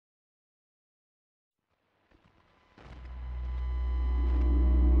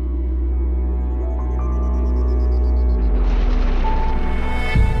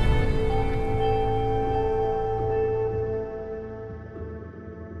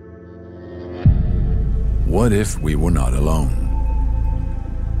What if we were not alone?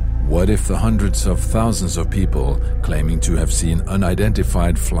 What if the hundreds of thousands of people claiming to have seen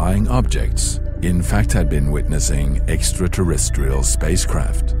unidentified flying objects in fact had been witnessing extraterrestrial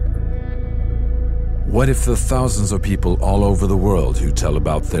spacecraft? What if the thousands of people all over the world who tell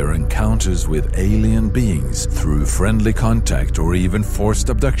about their encounters with alien beings through friendly contact or even forced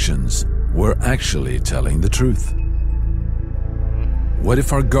abductions were actually telling the truth? What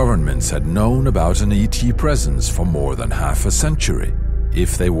if our governments had known about an ET presence for more than half a century?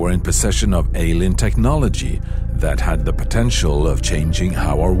 If they were in possession of alien technology that had the potential of changing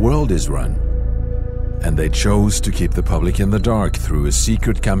how our world is run, and they chose to keep the public in the dark through a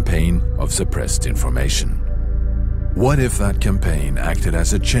secret campaign of suppressed information? What if that campaign acted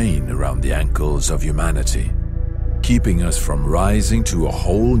as a chain around the ankles of humanity, keeping us from rising to a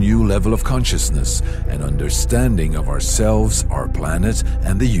whole new level of consciousness and understanding of ourselves, our planet,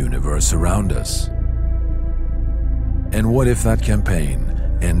 and the universe around us? And what if that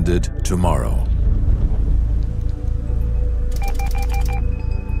campaign ended tomorrow?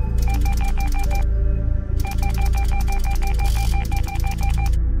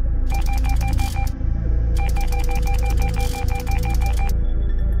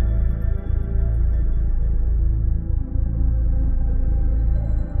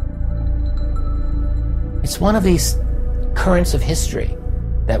 It's one of these currents of history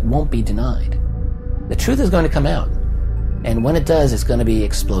that won't be denied. The truth is going to come out. And when it does, it's going to be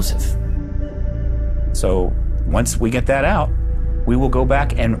explosive. So once we get that out, we will go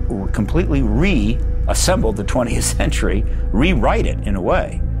back and completely reassemble the 20th century, rewrite it in a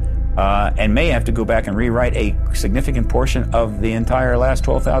way, and may have to go back and rewrite a significant portion of the entire last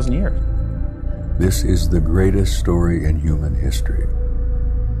 12,000 years. This is the greatest story in human history.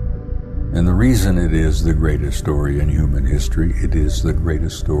 And the reason it is the greatest story in human history, it is the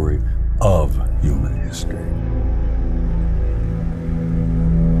greatest story of human history.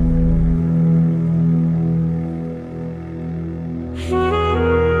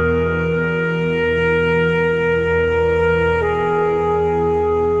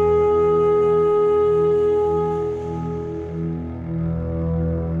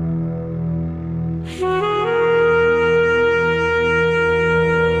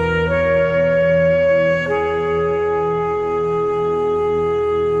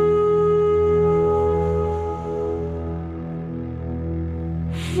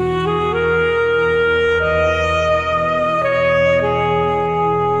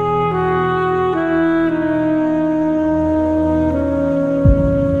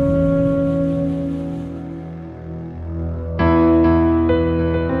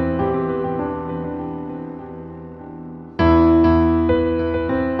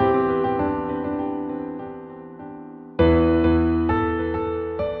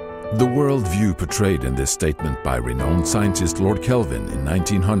 The worldview portrayed in this statement by renowned scientist Lord Kelvin in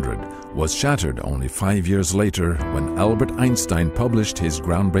 1900 was shattered only 5 years later when Albert Einstein published his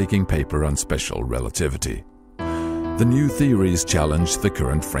groundbreaking paper on special relativity. The new theories challenged the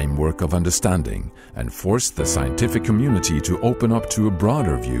current framework of understanding and forced the scientific community to open up to a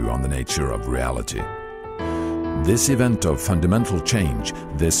broader view on the nature of reality. This event of fundamental change,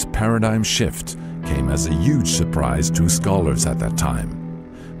 this paradigm shift, came as a huge surprise to scholars at that time.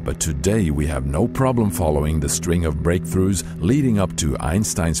 But today we have no problem following the string of breakthroughs leading up to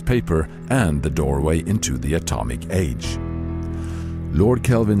Einstein's paper and the doorway into the atomic age. Lord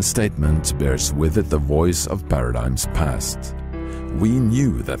Kelvin's statement bears with it the voice of paradigms past. We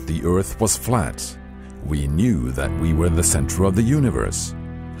knew that the Earth was flat. We knew that we were the center of the universe.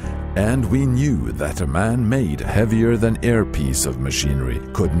 And we knew that a man-made heavier-than-air piece of machinery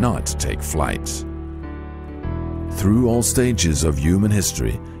could not take flight. Through all stages of human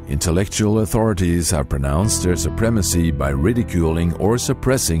history, intellectual authorities have pronounced their supremacy by ridiculing or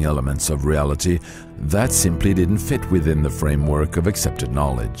suppressing elements of reality that simply didn't fit within the framework of accepted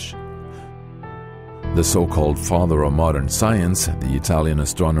knowledge. The so-called father of modern science, the Italian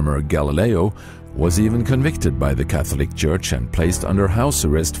astronomer Galileo, was even convicted by the Catholic Church and placed under house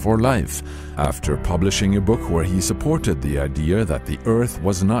arrest for life after publishing a book where he supported the idea that the Earth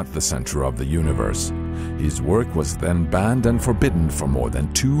was not the center of the universe. His work was then banned and forbidden for more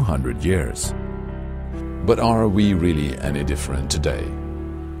than 200 years. But are we really any different today?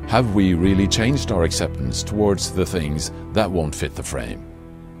 Have we really changed our acceptance towards the things that won't fit the frame?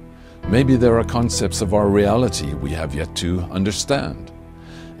 Maybe there are concepts of our reality we have yet to understand.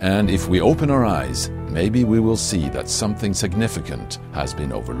 And if we open our eyes, maybe we will see that something significant has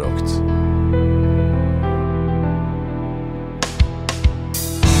been overlooked.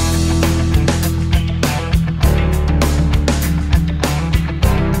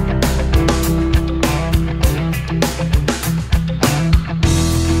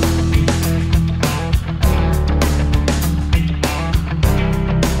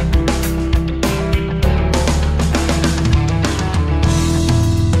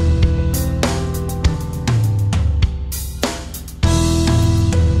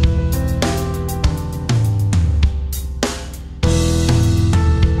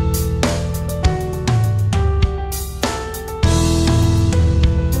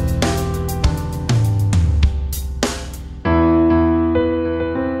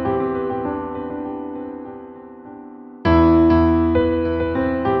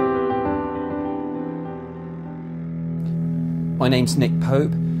 name's Nick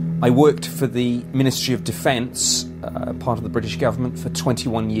Pope. I worked for the Ministry of Defence, part of the British government, for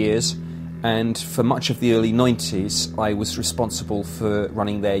 21 years, and for much of the early 90s I was responsible for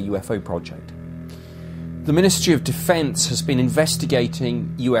running their UFO project. The Ministry of Defence has been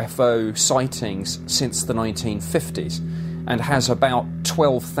investigating UFO sightings since the 1950s and has about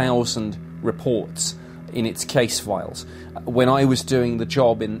 12,000 reports in its case files. When I was doing the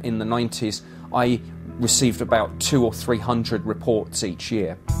job in the 90s, I received about 200 or 300 reports each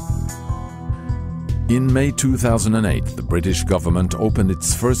year. In May 2008, the British government opened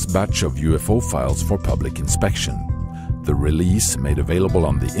its first batch of UFO files for public inspection. The release, made available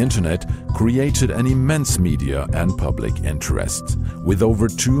on the internet, created an immense media and public interest, with over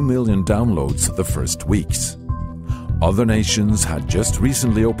 2 million downloads the first weeks. Other nations had just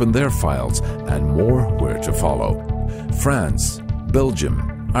recently opened their files, and more were to follow. France,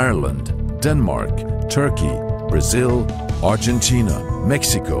 Belgium, Ireland, Denmark, Turkey, Brazil, Argentina,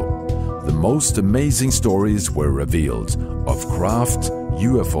 Mexico. The most amazing stories were revealed of craft,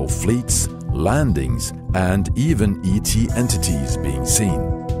 UFO fleets, landings, and even ET entities being seen,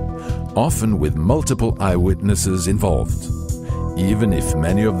 often with multiple eyewitnesses involved. Even if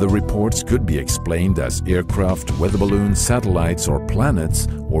many of the reports could be explained as aircraft, weather balloons, satellites, or planets,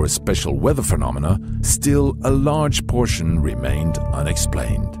 or special weather phenomena, still a large portion remained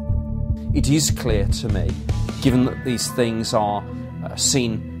unexplained. It is clear to me, given that these things are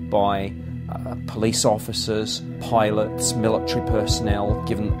seen by police officers, pilots, military personnel,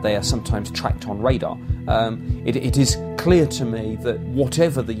 given that they are sometimes tracked on radar, it is clear to me that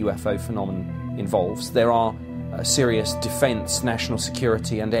whatever the UFO phenomenon involves, there are serious defence, national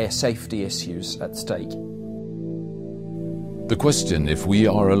security and air safety issues at stake. The question if we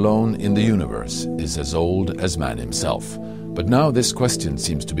are alone in the universe is as old as man himself, but now this question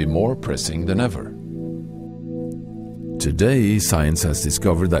seems to be more pressing than ever. Today, science has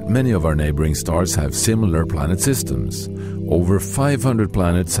discovered that many of our neighboring stars have similar planet systems. Over 500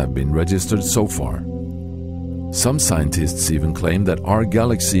 planets have been registered so far. Some scientists even claim that our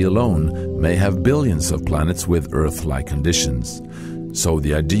galaxy alone may have billions of planets with Earth-like conditions. So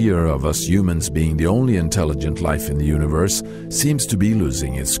the idea of us humans being the only intelligent life in the universe seems to be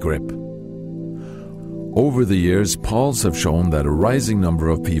losing its grip. Over the years, polls have shown that a rising number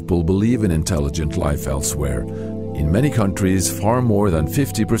of people believe in intelligent life elsewhere. In many countries, far more than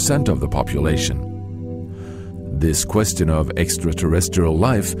 50% of the population. This question of extraterrestrial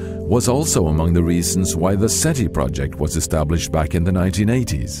life was also among the reasons why the SETI project was established back in the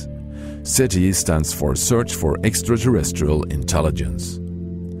 1980s. SETI stands for Search for Extraterrestrial Intelligence.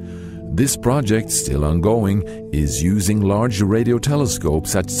 This project, still ongoing, is using large radio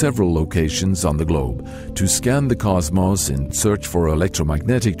telescopes at several locations on the globe to scan the cosmos in search for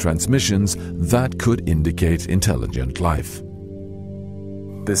electromagnetic transmissions that could indicate intelligent life.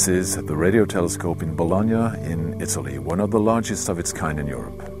 This is the radio telescope in Bologna in Italy, one of the largest of its kind in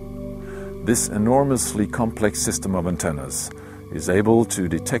Europe. This enormously complex system of antennas is able to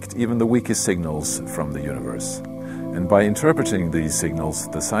detect even the weakest signals from the universe. And by interpreting these signals,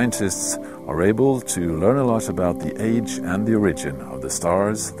 the scientists are able to learn a lot about the age and the origin of the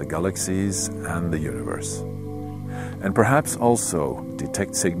stars, the galaxies, and the universe. And perhaps also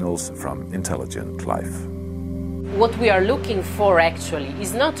detect signals from intelligent life. What we are looking for actually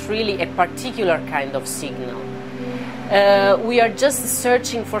is not really a particular kind of signal. We are just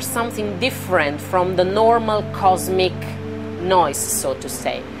searching for something different from the normal cosmic noise, so to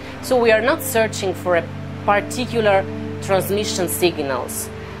say. So we are not searching for a particular transmission signals,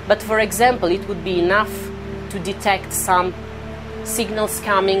 but for example it would be enough to detect some signals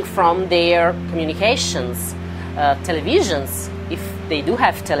coming from their communications, televisions, if they do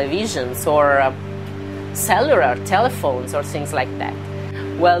have televisions, or cellular telephones or things like that.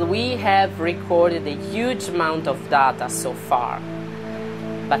 Well, we have recorded a huge amount of data so far,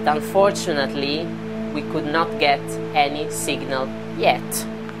 but unfortunately we could not get any signal yet.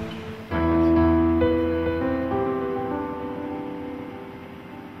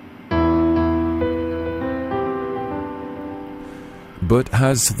 But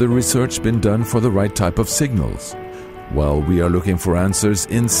has the research been done for the right type of signals? While we are looking for answers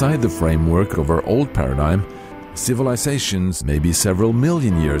inside the framework of our old paradigm, civilizations may be several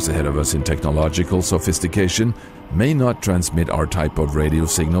million years ahead of us in technological sophistication, may not transmit our type of radio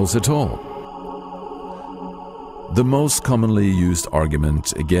signals at all. The most commonly used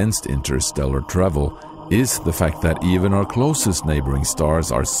argument against interstellar travel is the fact that even our closest neighboring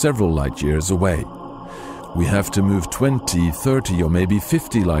stars are several light years away. We have to move 20, 30 or maybe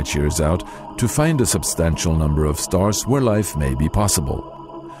 50 light years out to find a substantial number of stars where life may be possible.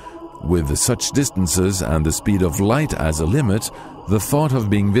 With such distances and the speed of light as a limit, the thought of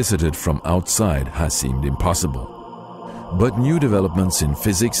being visited from outside has seemed impossible. But new developments in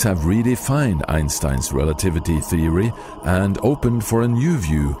physics have redefined Einstein's relativity theory and opened for a new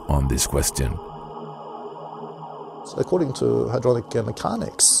view on this question. According to hadronic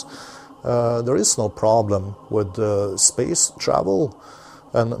mechanics, there is no problem with space travel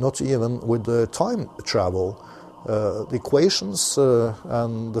and not even with time travel. The equations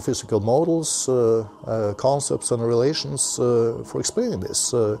and the physical models, concepts and relations for explaining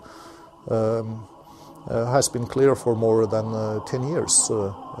this has been clear for more than 10 years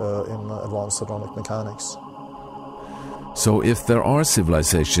in advanced hadronic mechanics. So if there are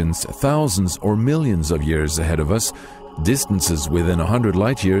civilizations thousands or millions of years ahead of us, distances within 100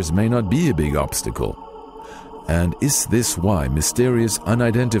 light years may not be a big obstacle. And is this why mysterious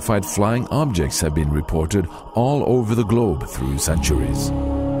unidentified flying objects have been reported all over the globe through centuries?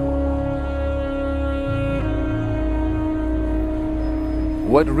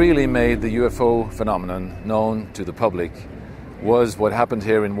 What really made the UFO phenomenon known to the public was what happened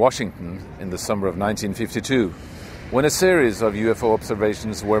here in Washington in the summer of 1952, when a series of UFO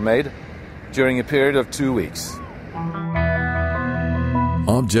observations were made during a period of 2 weeks.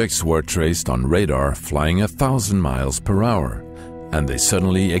 Objects were traced on radar flying 1,000 miles per hour, and they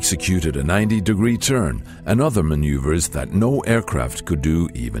suddenly executed a 90-degree turn and other maneuvers that no aircraft could do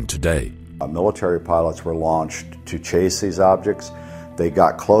even today. Military pilots were launched to chase these objects. They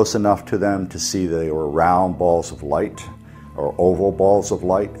got close enough to them to see that they were round balls of light or oval balls of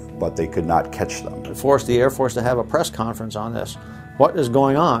light, but they could not catch them. It forced the Air Force to have a press conference on this. What is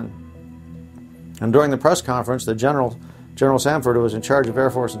going on? And during the press conference, the General Samford, who was in charge of Air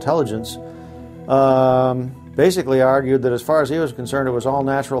Force intelligence, basically argued that as far as he was concerned, it was all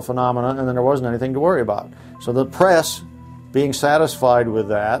natural phenomena and then there wasn't anything to worry about. So the press, being satisfied with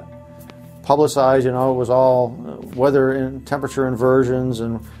that, publicized, it was all weather and temperature inversions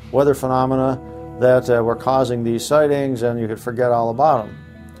and weather phenomena that were causing these sightings, and you could forget all about them.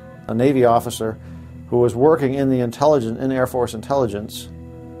 A Navy officer who was working in in Air Force intelligence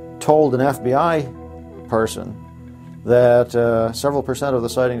told an FBI person that several percent of the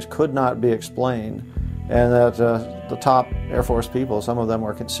sightings could not be explained, and that the top Air Force people, some of them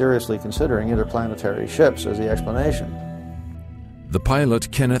were seriously considering interplanetary ships as the explanation. The pilot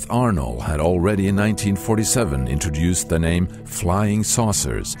Kenneth Arnold had already in 1947 introduced the name flying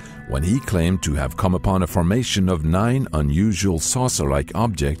saucers when he claimed to have come upon a formation of 9 unusual saucer-like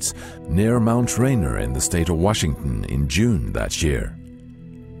objects near Mount Rainier in the state of Washington in June that year.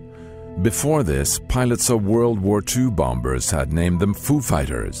 Before this, pilots of World War II bombers had named them Foo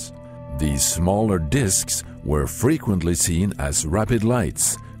Fighters. These smaller discs were frequently seen as rapid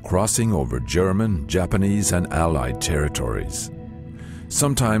lights crossing over German, Japanese, and Allied territories,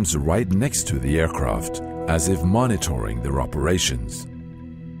 sometimes right next to the aircraft, as if monitoring their operations.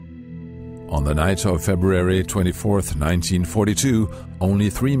 On the night of February 24, 1942, only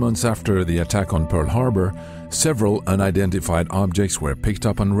 3 months after the attack on Pearl Harbor, several unidentified objects were picked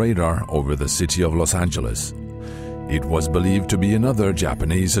up on radar over the city of Los Angeles. It was believed to be another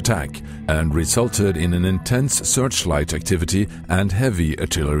Japanese attack and resulted in an intense searchlight activity and heavy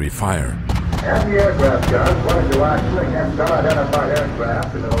artillery fire. And the aircraft guns wanted to action against unidentified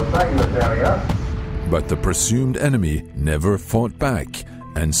aircraft in the Los Angeles area. But the presumed enemy never fought back,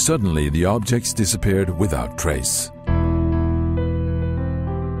 and suddenly the objects disappeared without trace.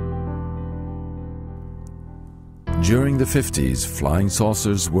 During the 50s, flying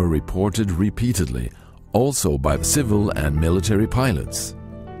saucers were reported repeatedly, also by civil and military pilots.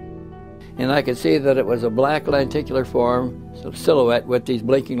 And I could see that it was a black lenticular form, silhouette with these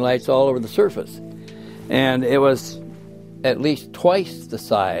blinking lights all over the surface. And it was at least twice the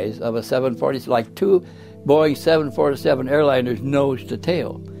size of a 747, like 2 Boeing 747 airliners nose to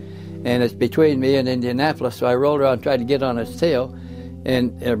tail. And it's between me and Indianapolis, so I rolled around, tried to get on its tail,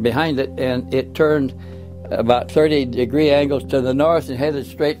 and behind it, and it turned about 30-degree angles to the north and headed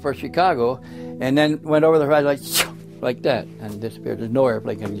straight for Chicago, and then went over the horizon like that and disappeared. There's no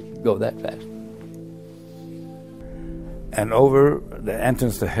airplane can go that fast. And over the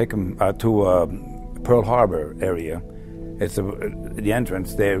entrance to Pearl Harbor area, it's the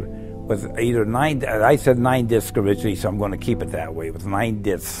entrance there with either 9. I said 9 discs originally, so I'm going to keep it that way. With 9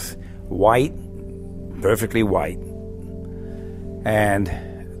 discs, white, perfectly white, and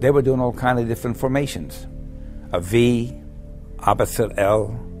they were doing all kinds of different formations. A V, opposite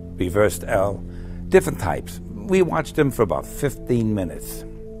L, reversed L, different types. We watched them for about 15 minutes.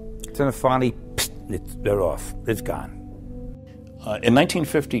 Then finally, they're off. It's gone. In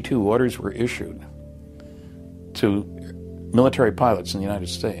 1952, orders were issued to military pilots in the United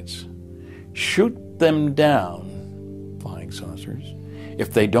States shoot them down, flying saucers,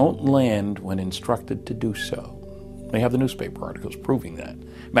 if they don't land when instructed to do so. They have the newspaper articles proving that.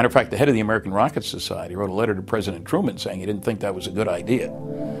 Matter of fact, the head of the American Rocket Society wrote a letter to President Truman saying he didn't think that was a good idea.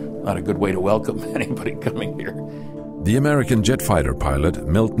 Not a good way to welcome anybody coming here. The American jet fighter pilot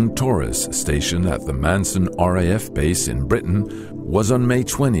Milton Torres, stationed at the Manson RAF base in Britain, was on May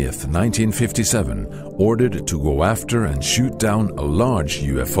 20th, 1957, ordered to go after and shoot down a large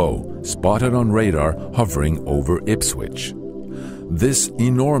UFO spotted on radar hovering over Ipswich. This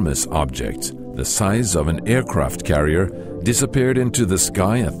enormous object, the size of an aircraft carrier, disappeared into the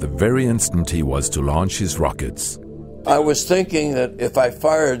sky at the very instant he was to launch his rockets. I was thinking that if I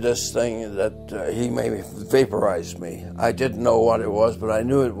fired this thing that he may vaporize me. I didn't know what it was, but I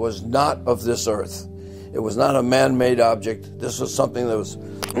knew it was not of this earth. It was not a man-made object. This was something that was...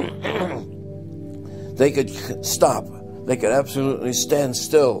 They could stop. They could absolutely stand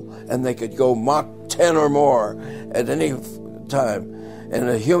still, and they could go Mach 10 or more at any time. And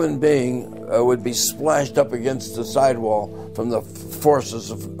a human being would be splashed up against the sidewall from the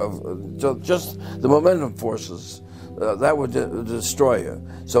forces of just the momentum forces. That would destroy you.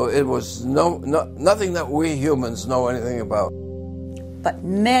 So it was nothing that we humans know anything about. But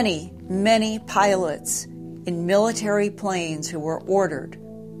many, many pilots in military planes who were ordered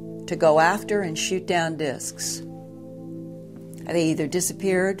to go after and shoot down discs, they either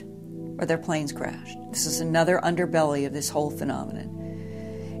disappeared or their planes crashed. This is another underbelly of this whole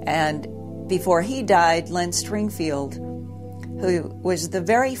phenomenon. And before he died, Len Stringfield, who was the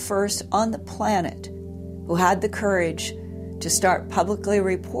very first on the planet who had the courage to start publicly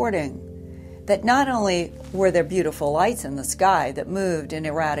reporting that not only were there beautiful lights in the sky that moved in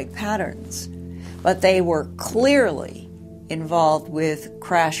erratic patterns, but they were clearly involved with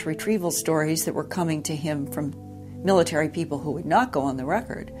crash retrieval stories that were coming to him from military people who would not go on the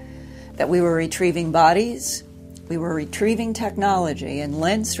record, that we were retrieving bodies, we were retrieving technology. And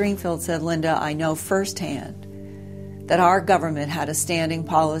Len Stringfield said, "Linda, I know firsthand that our government had a standing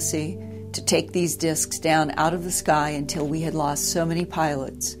policy to take these discs down out of the sky until we had lost so many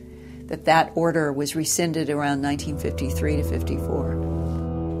pilots that order was rescinded around 1953 to 54.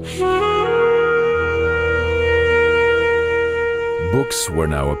 Books were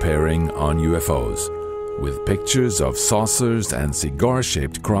now appearing on UFOs, with pictures of saucers and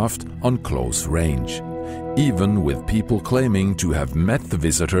cigar-shaped craft on close range, even with people claiming to have met the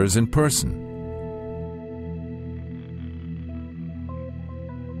visitors in person.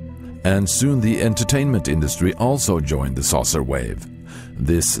 And soon the entertainment industry also joined the saucer wave.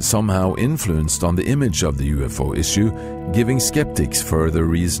 This somehow influenced on the image of the UFO issue, giving skeptics further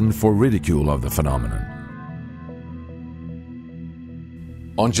reason for ridicule of the phenomenon.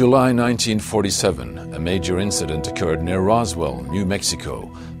 On July 1947, a major incident occurred near Roswell, New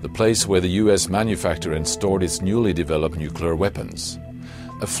Mexico, the place where the U.S. manufactured and stored its newly developed nuclear weapons.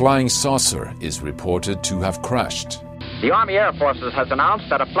 A flying saucer is reported to have crashed. The Army Air Forces has announced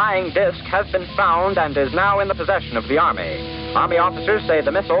that a flying disc has been found and is now in the possession of the Army. Army officers say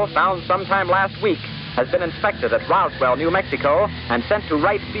the missile, found sometime last week, has been inspected at Roswell, New Mexico, and sent to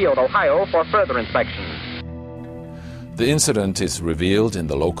Wright Field, Ohio, for further inspection. The incident is revealed in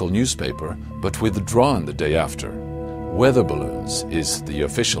the local newspaper, but withdrawn the day after. Weather balloons is the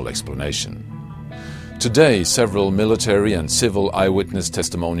official explanation. Today, several military and civil eyewitness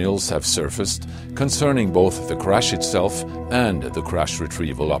testimonials have surfaced concerning both the crash itself and the crash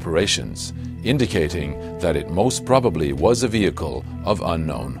retrieval operations, indicating that it most probably was a vehicle of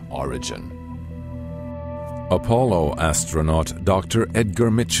unknown origin. Apollo astronaut Dr.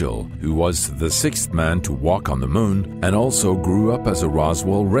 Edgar Mitchell, who was the sixth man to walk on the moon and also grew up as a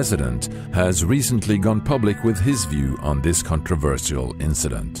Roswell resident, has recently gone public with his view on this controversial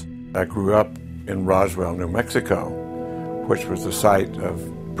incident. I grew up in Roswell, New Mexico, which was the site of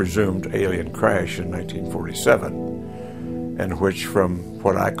presumed alien crash in 1947, and which, from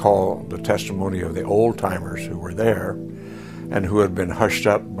what I call the testimony of the old-timers who were there and who had been hushed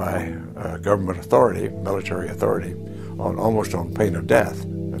up by government authority, military authority, almost on pain of death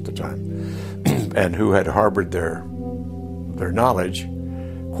at the time, and who had harbored their knowledge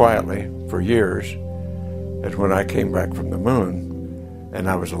quietly for years, that when I came back from the moon, and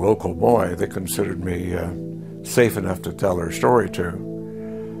I was a local boy, they considered me safe enough to tell their story to,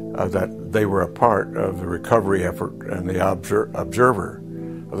 that they were a part of the recovery effort and the observer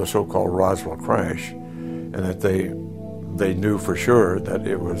of the so-called Roswell crash, and that they knew for sure that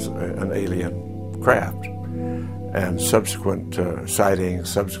it was an alien craft. And subsequent sightings,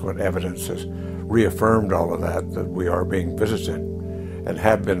 subsequent evidence has reaffirmed all of that we are being visited and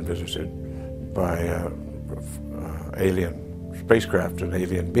have been visited by alien spacecraft and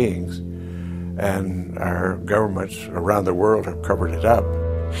alien beings and our governments around the world have covered it up.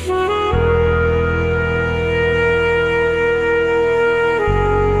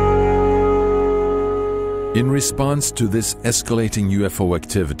 In response to this escalating UFO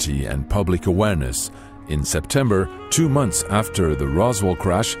activity and public awareness, in September, 2 months after the Roswell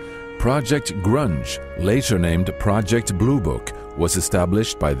crash, Project Grunge, later named Project Blue Book, was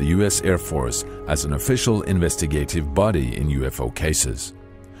established by the U.S. Air Force as an official investigative body in UFO cases.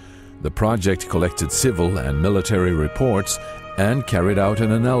 The project collected civil and military reports and carried out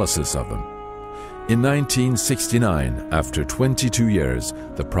an analysis of them. In 1969, after 22 years,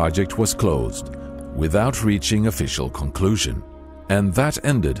 the project was closed, without reaching official conclusion. And that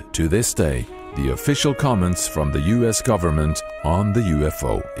ended, to this day, the official comments from the US government on the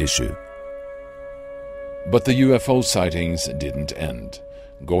UFO issue. But the UFO sightings didn't end.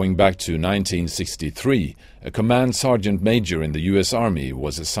 Going back to 1963, a command sergeant major in the US Army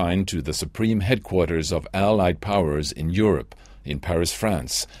was assigned to the supreme headquarters of Allied powers in Europe, in Paris,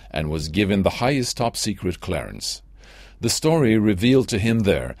 France, and was given the highest top-secret clearance. The story revealed to him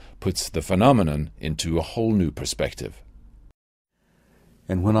there puts the phenomenon into a whole new perspective.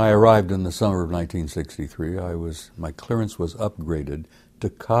 And when I arrived in the summer of 1963, my clearance was upgraded to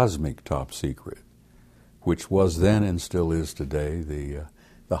cosmic top secret, which was then and still is today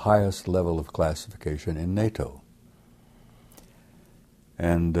the highest level of classification in NATO.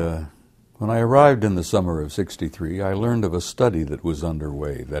 And when I arrived in the summer of '63, I learned of a study that was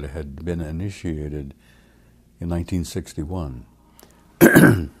underway that had been initiated in 1961.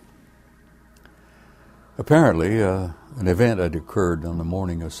 Apparently, an event had occurred on the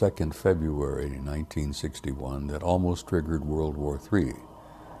morning of 2nd February 1961 that almost triggered World War III.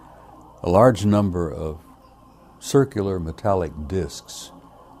 A large number of circular metallic discs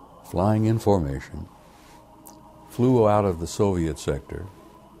flying in formation flew out of the Soviet sector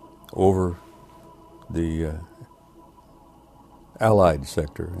over the Allied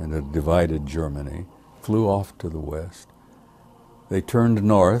sector and a divided Germany, flew off to the west. They turned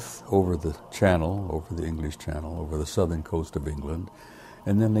north over the Channel, over the English Channel, over the southern coast of England,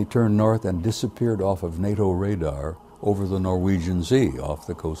 and then they turned north and disappeared off of NATO radar over the Norwegian Sea, off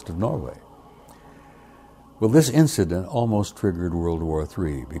the coast of Norway. Well, this incident almost triggered World War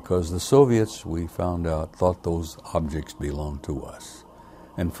III because the Soviets, we found out, thought those objects belonged to us.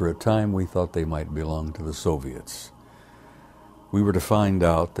 And for a time we thought they might belong to the Soviets. We were to find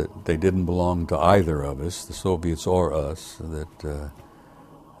out that they didn't belong to either of us, the Soviets or us, that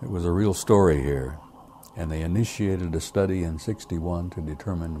it was a real story here. And they initiated a study in '61 to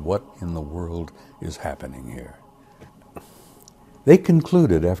determine what in the world is happening here. They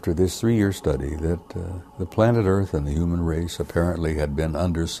concluded after this 3-year study that the planet Earth and the human race apparently had been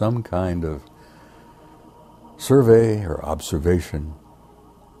under some kind of survey or observation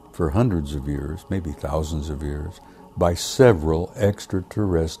for hundreds of years, maybe thousands of years, by several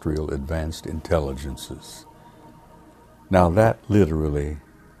extraterrestrial advanced intelligences. Now that literally,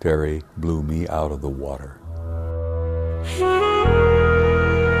 Terry, blew me out of the water.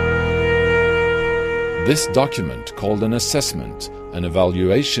 This document, called an assessment, an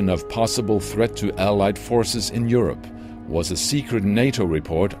evaluation of possible threat to Allied forces in Europe, was a secret NATO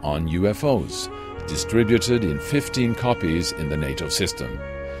report on UFOs, distributed in 15 copies in the NATO system.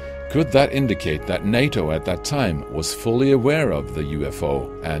 Could that indicate that NATO at that time was fully aware of the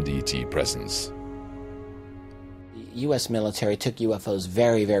UFO and ET presence? The U.S. military took UFOs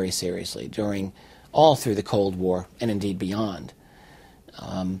very, very seriously all through the Cold War and indeed beyond.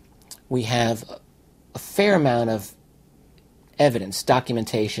 We have a fair amount of evidence,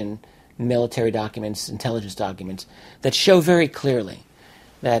 documentation, military documents, intelligence documents, that show very clearly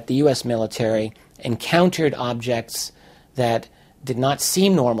that the U.S. military encountered objects that did not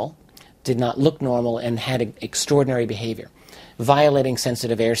seem normal, did not look normal, and had extraordinary behavior, violating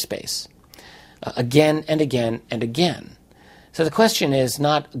sensitive airspace, again and again and again. So the question is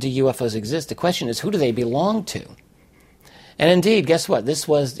not, do UFOs exist? The question is, who do they belong to? And indeed, guess what? This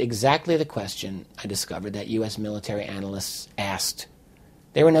was exactly the question I discovered that U.S. military analysts asked.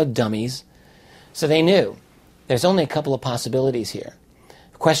 They were no dummies, so they knew there's only a couple of possibilities here.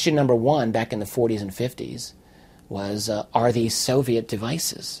 Question number one, back in the 40s and 50s, was, are these Soviet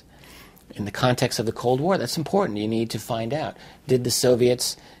devices? In the context of the Cold War, that's important. You need to find out, did the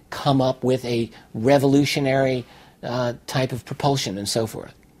Soviets come up with a revolutionary type of propulsion and so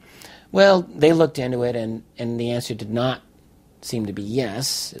forth? Well, they looked into it, and the answer did not seem to be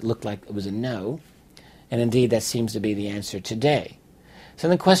yes. It looked like it was a no. And indeed, that seems to be the answer today. So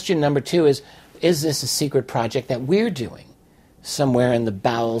then question number two is this a secret project that we're doing somewhere in the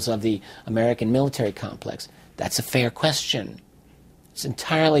bowels of the American military complex? That's a fair question. It's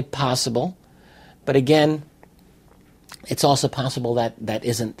entirely possible But again, it's also possible that that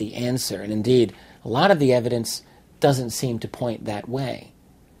isn't the answer. And indeed, a lot of the evidence doesn't seem to point that way.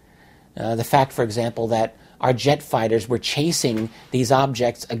 The fact, for example, that our jet fighters were chasing these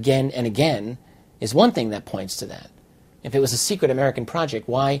objects again and again is one thing that points to that. If it was a secret American project,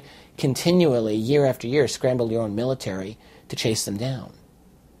 why continually, year after year, scramble your own military to chase them down?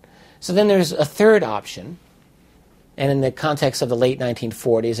 So then there's a third option, and in the context of the late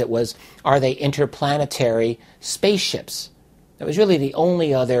 1940s, it was, are they interplanetary spaceships? That was really the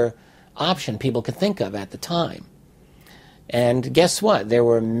only other option people could think of at the time. And guess what? There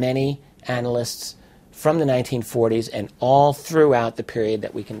were many analysts from the 1940s and all throughout the period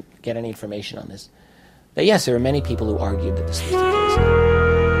that we can get any information on this, that yes, there were many people who argued that this was the case.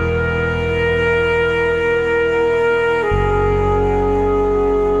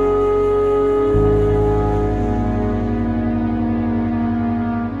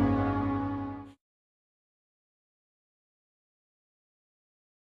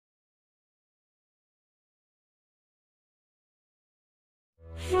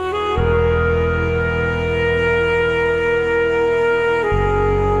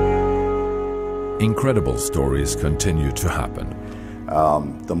 Incredible stories continue to happen.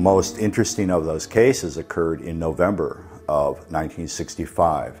 The most interesting of those cases occurred in November of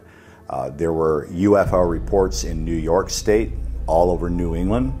 1965. There were UFO reports in New York State, all over New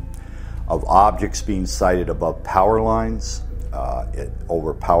England, of objects being sighted above power lines,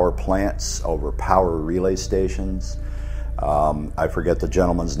 over power plants, over power relay stations. I forget the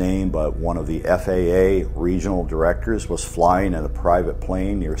gentleman's name, but one of the FAA regional directors was flying in a private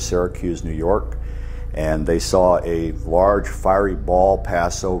plane near Syracuse, New York, and they saw a large fiery ball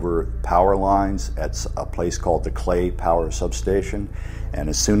pass over power lines at a place called the Clay Power Substation. And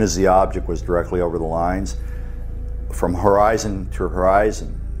as soon as the object was directly over the lines, from horizon to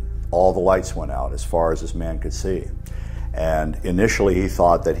horizon, all the lights went out as far as this man could see. And initially he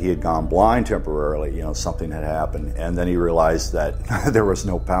thought that he had gone blind temporarily, you know, something had happened, and then he realized that there was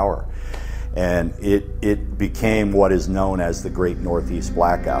no power. And it became what is known as the Great Northeast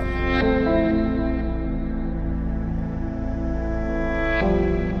Blackout.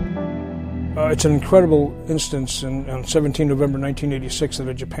 It's an incredible instance on 17 November 1986 that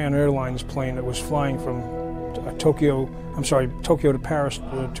a Japan Airlines plane that was flying from Tokyo to Paris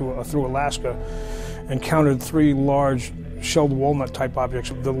through Alaska encountered three large shelled walnut type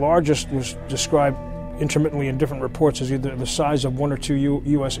objects. The largest was described intermittently in different reports as either the size of one or two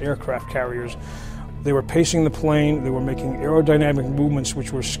U.S. aircraft carriers. They were pacing the plane, they were making aerodynamic movements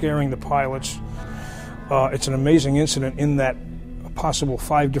which were scaring the pilots. It's an amazing incident in that possible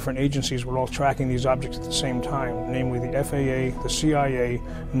 5 different agencies were all tracking these objects at the same time, namely the FAA, the CIA,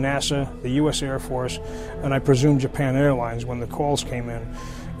 NASA, the U.S. Air Force, and I presume Japan Airlines when the calls came in.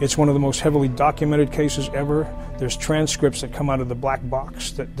 It's one of the most heavily documented cases ever. There's transcripts that come out of the black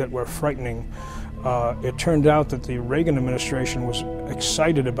box that were frightening. It turned out that the Reagan administration was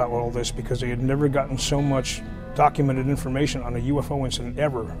excited about all this because they had never gotten so much documented information on a UFO incident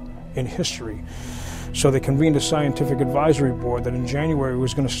ever in history. So they convened a scientific advisory board that in January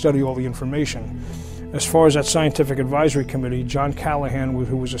was going to study all the information. As far as that scientific advisory committee, John Callahan,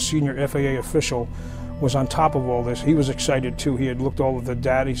 who was a senior FAA official, was on top of all this. He was excited too. He had looked all of the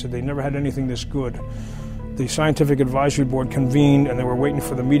data. He said they never had anything this good. The scientific advisory board convened and they were waiting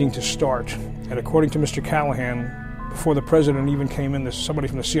for the meeting to start. And according to Mr. Callahan, before the president even came in, somebody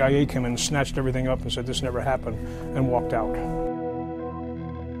from the CIA came in and snatched everything up and said this never happened and walked out.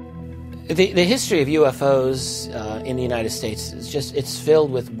 The history of UFOs in the United States is it's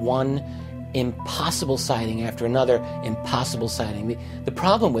filled with one impossible sighting after another impossible sighting. The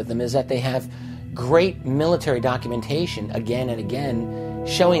problem with them is that they have great military documentation again and again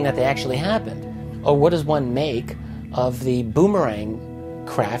showing that they actually happened. Or what does one make of the boomerang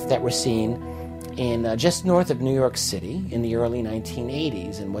craft that were seen in just north of New York City in the early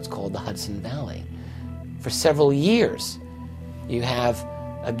 1980s in what's called the Hudson Valley? For several years, you have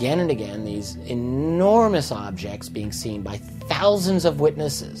again and again these enormous objects being seen by thousands of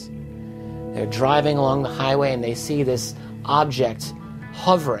witnesses. They're driving along the highway and they see this object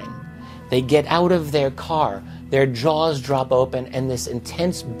hovering. They get out of their car, their jaws drop open, and this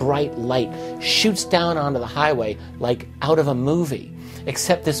intense bright light shoots down onto the highway like out of a movie.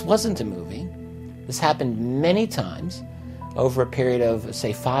 Except this wasn't a movie. This happened many times over a period of,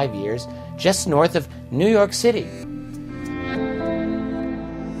 say, 5 years, just north of New York City.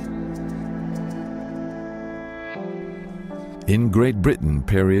 In Great Britain,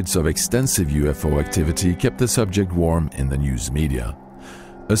 periods of extensive UFO activity kept the subject warm in the news media.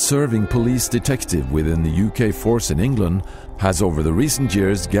 A serving police detective within the UK force in England has over the recent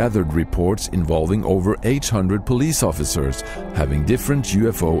years gathered reports involving over 800 police officers having different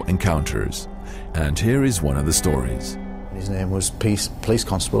UFO encounters. And here is one of the stories. His name was Police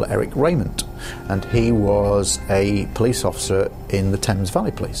Constable Eric Raymond, and he was a police officer in the Thames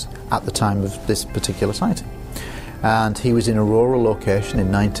Valley Police at the time of this particular sighting. And he was in a rural location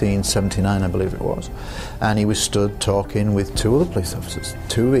in 1979, I believe it was, and he was stood talking with two other police officers,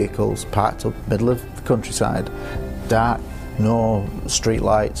 two vehicles parked up middle of the countryside, dark, no street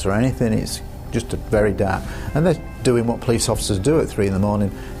lights or anything, it's just very dark, and they're doing what police officers do at 3 in the morning,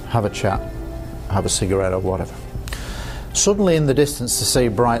 have a chat, have a cigarette or whatever. Suddenly in the distance they see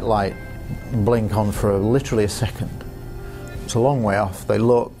a bright light blink on for literally a second. It's a long way off, they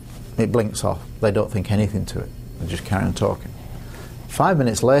look, it blinks off, they don't think anything to it. They just carry on talking. 5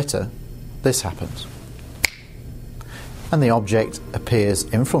 minutes later, this happens. And the object appears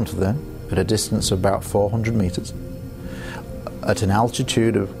in front of them at a distance of about 400 metres, at an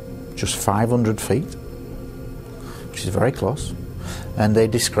altitude of just 500 feet, which is very close. And they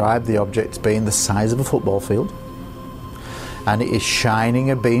describe the object as being the size of a football field. And it is shining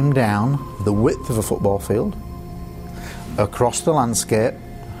a beam down the width of a football field across the landscape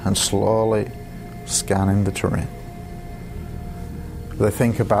and slowly scanning the terrain. They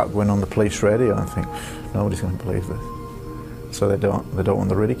think about going on the police radio and think, nobody's going to believe this. So they don't want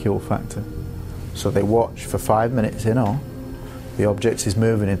the ridicule factor. So they watch for 5 minutes in awe. The object is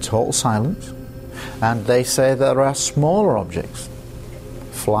moving in total silence, and they say there are smaller objects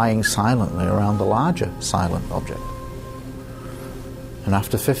flying silently around the larger silent object. And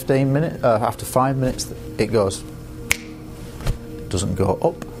after 5 minutes, it goes. It doesn't go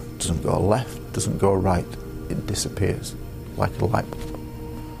up, doesn't go left, doesn't go right. It disappears like a light bulb.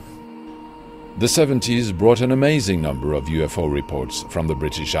 The 70s brought an amazing number of UFO reports from the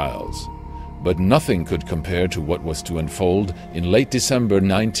British Isles, but nothing could compare to what was to unfold in late December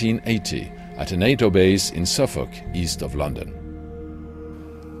 1980 at a NATO base in Suffolk, east of London.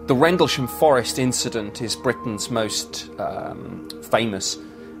 The Rendlesham Forest incident is Britain's most famous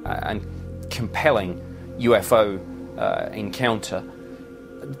and compelling UFO encounter.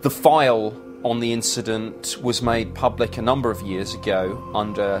 The file on the incident was made public a number of years ago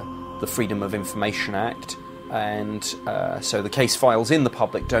under the Freedom of Information Act, and so the case file's in the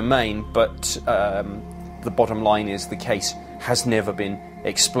public domain, but the bottom line is the case has never been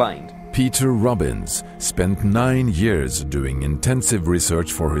explained. Peter Robbins spent 9 years doing intensive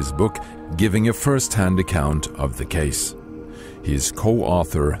research for his book, giving a first-hand account of the case. His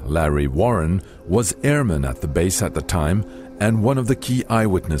co-author, Larry Warren, was airman at the base at the time and one of the key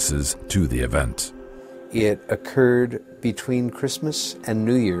eyewitnesses to the event. It occurred between Christmas and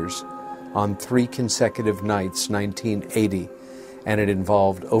New Year's on 3 consecutive nights, 1980, and it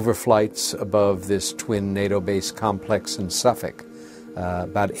involved overflights above this twin NATO base complex in Suffolk,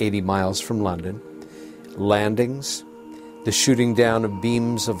 about 80 miles from London, landings, the shooting down of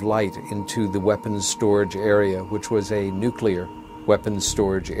beams of light into the weapons storage area, which was a nuclear weapons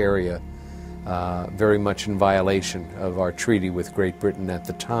storage area, very much in violation of our treaty with Great Britain at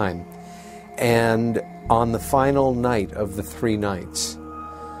the time. And on the final night of the 3 nights,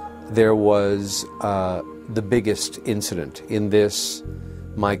 there was the biggest incident. In this,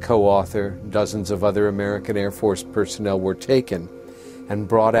 my co-author, dozens of other American Air Force personnel were taken and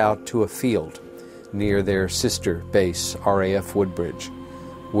brought out to a field near their sister base, RAF Woodbridge,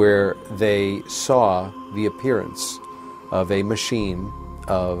 where they saw the appearance of a machine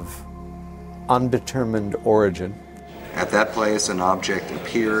of undetermined origin. At that place, an object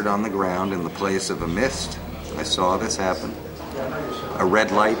appeared on the ground in the place of a mist. I saw this happen. A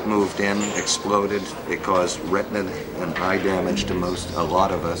red light moved in, exploded. It caused retina and eye damage to a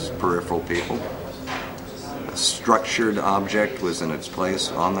lot of us peripheral people. A structured object was in its place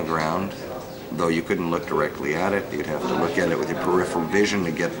on the ground, though you couldn't look directly at it. You'd have to look at it with your peripheral vision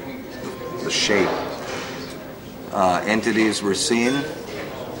to get the shape. Entities were seen.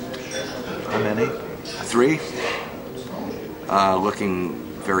 How many? 3. Looking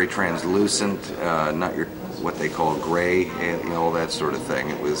very translucent, not your what they call gray, all that sort of thing.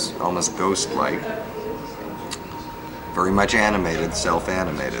 It was almost ghost-like. Very much animated,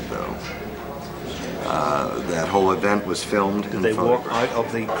 self-animated though. That whole event was filmed. Did they walk out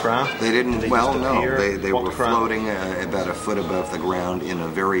of the craft? They didn't. Did they well, just no. appear? They were floating about a foot above the ground in a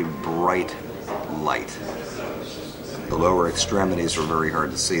very bright light. The lower extremities were very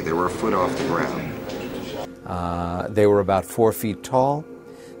hard to see. They were a foot off the ground. They were about 4 feet tall.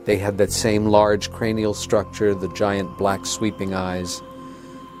 They had that same large cranial structure, the giant black sweeping eyes,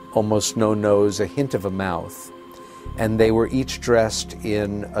 almost no nose, a hint of a mouth. and they were each dressed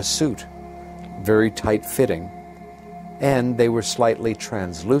in a suit, very tight-fitting, and they were slightly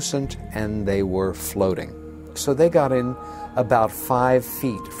translucent, and they were floating. So they got in about 5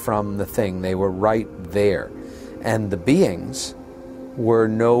 feet from the thing. They were right there. And the beings were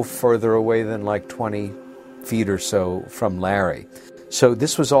no further away than like 20 feet or so from Larry. So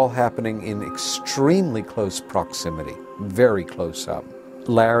this was all happening in extremely close proximity, very close up.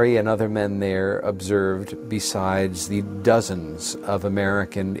 Larry and other men there observed, besides the dozens of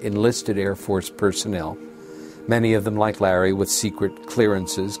American enlisted Air Force personnel, many of them like Larry with secret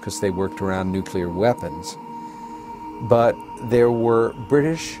clearances because they worked around nuclear weapons. But there were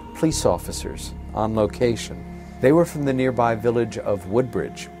British police officers on location. They were from the nearby village of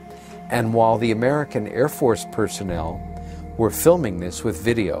Woodbridge. And while the American Air Force personnel were filming this with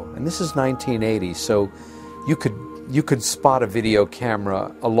video, and this is 1980, so you could spot a video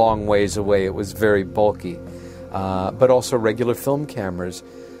camera a long ways away. It was very bulky, but also regular film cameras.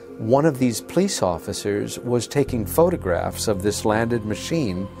 One of these police officers was taking photographs of this landed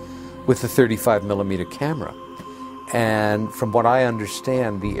machine with a 35mm camera. And from what I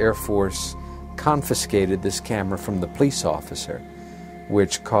understand, the Air Force confiscated this camera from the police officer,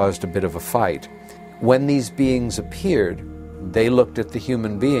 which caused a bit of a fight. When these beings appeared, they looked at the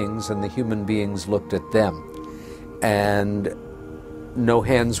human beings and the human beings looked at them. And no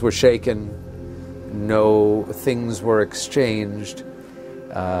hands were shaken, no things were exchanged.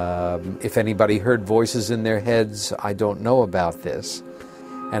 If anybody heard voices in their heads, I don't know about this.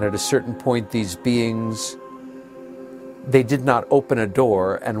 And at a certain point, these beings, they did not open a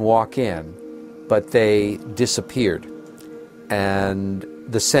door and walk in, but they disappeared. And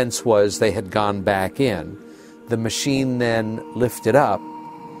the sense was they had gone back in. The machine then lifted up.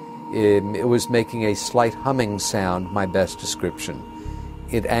 It was making a slight humming sound, my best description.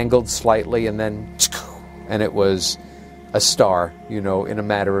 It angled slightly and then, and it was a star, in a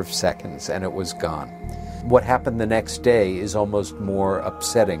matter of seconds, and it was gone. What happened the next day is almost more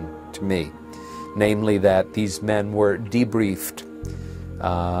upsetting to me, namely that these men were debriefed.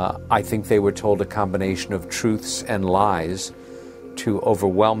 I think they were told a combination of truths and lies to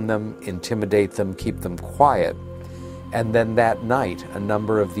overwhelm them, intimidate them, keep them quiet. And then that night, a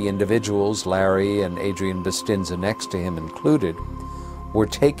number of the individuals, Larry and Adrian Bustinza next to him included, were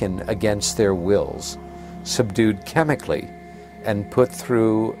taken against their wills, subdued chemically, and put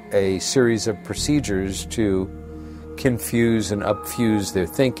through a series of procedures to confuse and upfuse their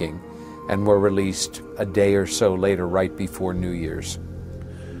thinking, and were released a day or so later, right before New Year's.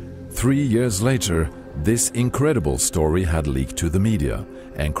 3 years later, this incredible story had leaked to the media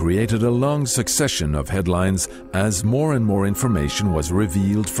and created a long succession of headlines as more and more information was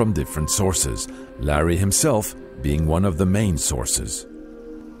revealed from different sources, Larry himself being one of the main sources.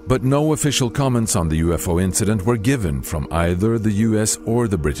 But no official comments on the UFO incident were given from either the US or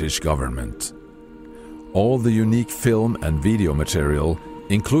the British government. All the unique film and video material,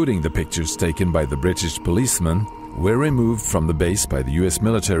 including the pictures taken by the British policemen, were removed from the base by the US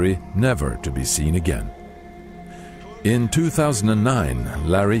military, never to be seen again. In 2009,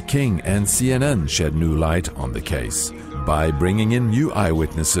 Larry King and CNN shed new light on the case by bringing in new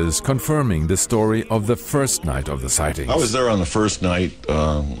eyewitnesses confirming the story of the first night of the sightings. I was there on the first night.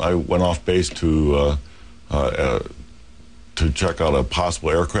 I went off base to check out a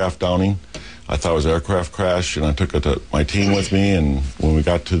possible aircraft downing. I thought it was an aircraft crash, and I took my team with me, and when we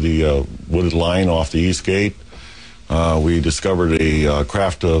got to the wooded line off the east gate, we discovered a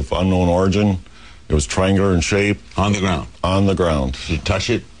craft of unknown origin. It was triangular in shape. On the ground? On the ground. Did you touch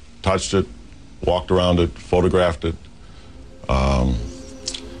it? Touched it, walked around it, photographed it.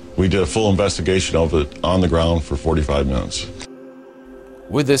 We did a full investigation of it on the ground for 45 minutes.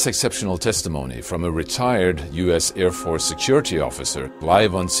 With this exceptional testimony from a retired U.S. Air Force security officer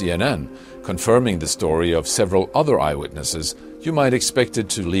live on CNN, confirming the story of several other eyewitnesses, you might expect it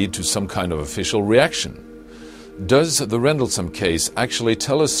to lead to some kind of official reaction. Does the Rendlesham case actually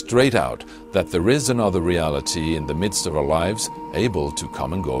tell us straight out that there is another reality in the midst of our lives, able to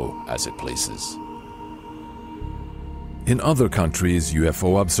come and go as it pleases? In other countries,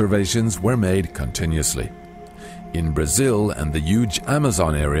 UFO observations were made continuously. In Brazil and the huge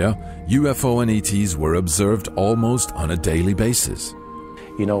Amazon area, UFO and ETs were observed almost on a daily basis.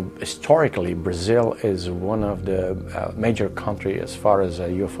 Historically, Brazil is one of the major countries as far as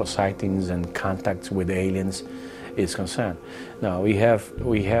UFO sightings and contacts with aliens is concerned. Now, we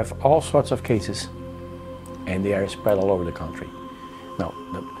have all sorts of cases, and they are spread all over the country. Now,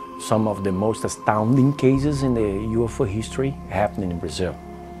 some of the most astounding cases in the UFO history happened in Brazil.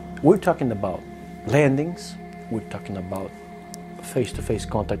 We're talking about landings, we're talking about face-to-face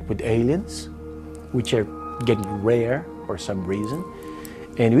contact with aliens, which are getting rare for some reason.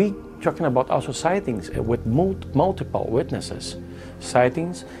 And we talking about also sightings with multiple witnesses.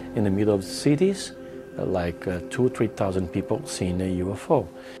 Sightings in the middle of cities, like 2,000 or 3,000 people seeing a UFO.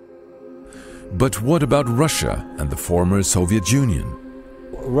 But what about Russia and the former Soviet Union?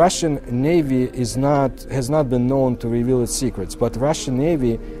 Russian Navy has not been known to reveal its secrets, but Russian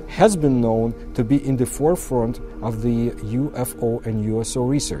Navy has been known to be in the forefront of the UFO and USO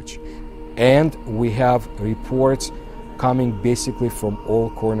research. And we have reports coming basically from all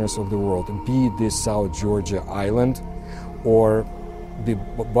corners of the world, be it this South Georgia island or the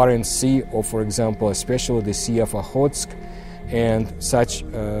Barents Sea, or for example, especially the Sea of Okhotsk and such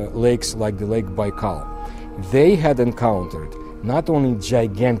lakes like the Lake Baikal. They had encountered not only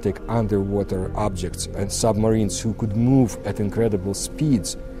gigantic underwater objects and submarines who could move at incredible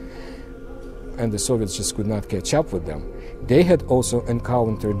speeds, and the Soviets just could not catch up with them. They had also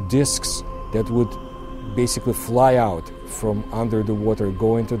encountered disks that would basically fly out from under the water,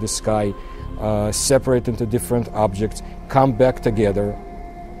 go into the sky, separate into different objects, come back together,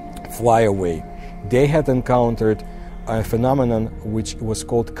 fly away. They had encountered a phenomenon which was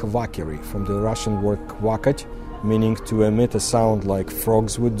called kvakery, from the Russian word kvakать, meaning to emit a sound like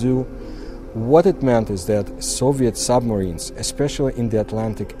frogs would do. What it meant is that Soviet submarines, especially in the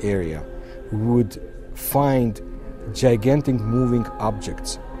Atlantic area, would find gigantic moving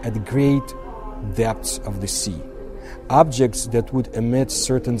objects at great depths of the sea. Objects that would emit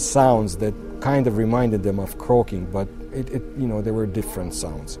certain sounds that kind of reminded them of croaking, but they were different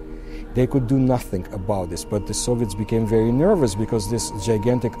sounds. They could do nothing about this, but the Soviets became very nervous because these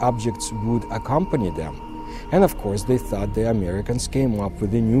gigantic objects would accompany them. And of course, they thought the Americans came up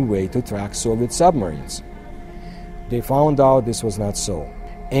with a new way to track Soviet submarines. They found out this was not so.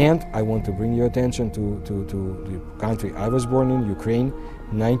 And I want to bring your attention to the country I was born in, Ukraine,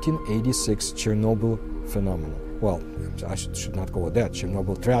 1986 Chernobyl phenomenon. Well, I should not call it that,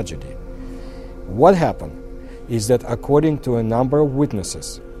 Chernobyl tragedy. What happened is that according to a number of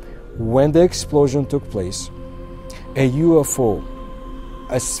witnesses, when the explosion took place, a UFO,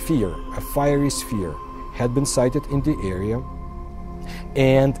 a sphere, a fiery sphere, had been sighted in the area,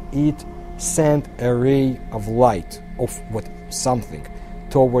 and it sent a ray of light, of something,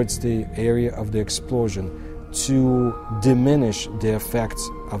 towards the area of the explosion to diminish the effects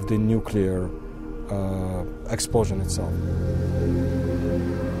of the nuclear explosion itself.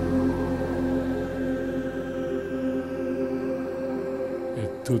 In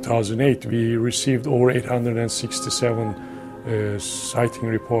 2008, we received over 867 sighting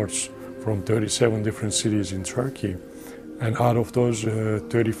reports from 37 different cities in Turkey. And out of those,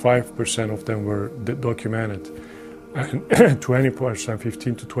 35% of them were documented. And 20%,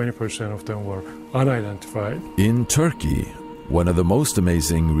 15 to 20% of them were unidentified. In Turkey, one of the most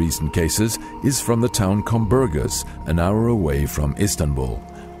amazing recent cases is from the town Comburgos, an hour away from Istanbul,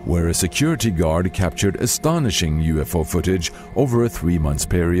 where a security guard captured astonishing UFO footage over a 3-month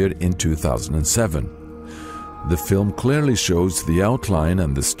period in 2007. The film clearly shows the outline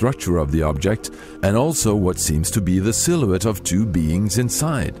and the structure of the object, and also what seems to be the silhouette of two beings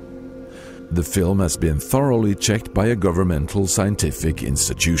inside. The film has been thoroughly checked by a governmental scientific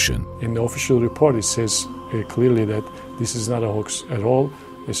institution. In the official report, it says clearly that this is not a hoax at all.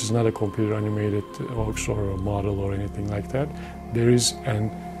 This is not a computer-animated hoax or a model or anything like that. There is a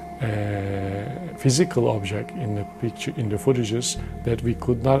physical object in the picture, in the footages, that we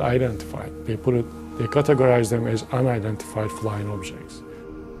could not identify. They categorize them as unidentified flying objects.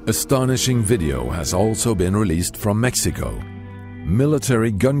 Astonishing video has also been released from Mexico.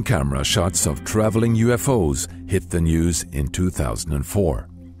 Military gun camera shots of traveling UFOs hit the news in 2004.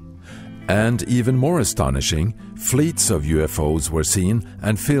 And even more astonishing, fleets of UFOs were seen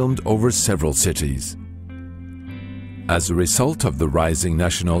and filmed over several cities. As a result of the rising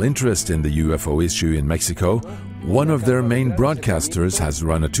national interest in the UFO issue in Mexico, one of their main broadcasters has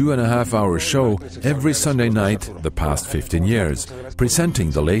run a 2.5-hour show every Sunday night the past 15 years, presenting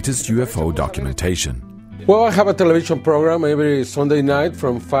the latest UFO documentation. Well, I have a television program every Sunday night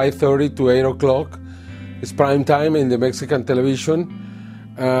from 5:30 to 8 o'clock. It's prime time in the Mexican television.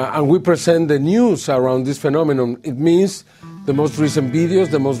 And we present the news around this phenomenon. It means the most recent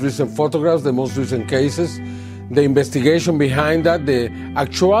videos, the most recent photographs, the most recent cases, the investigation behind that, the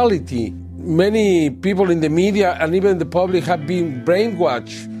actuality. Many people in the media and even the public have been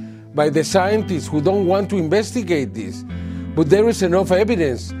brainwashed by the scientists who don't want to investigate this. But there is enough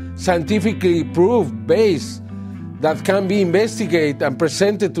evidence, scientifically proved, based, that can be investigated and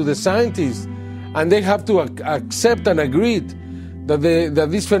presented to the scientists, and they have to accept and agree that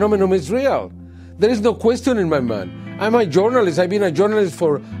this phenomenon is real. There is no question in my mind. I'm a journalist. I've been a journalist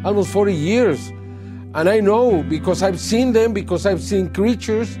for almost 40 years. And I know because I've seen them, because I've seen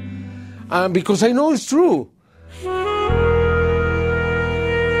creatures, and because I know it's true.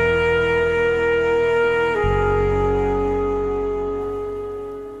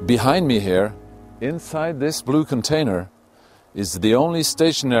 Behind me here, inside this blue container, is the only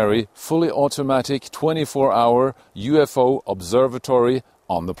stationary, fully automatic 24-hour UFO observatory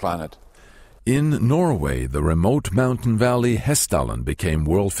on the planet. In Norway, the remote mountain valley Hessdalen became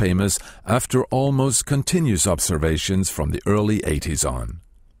world famous after almost continuous observations from the early 80s on.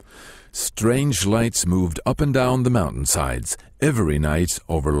 Strange lights moved up and down the mountainsides every night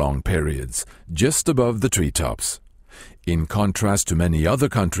over long periods, just above the treetops. In contrast to many other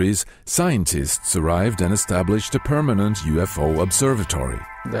countries, scientists arrived and established a permanent UFO observatory.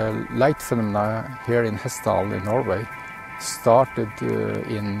 The light phenomena here in Hessdalen in Norway started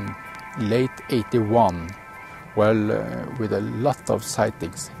in late 81, with a lot of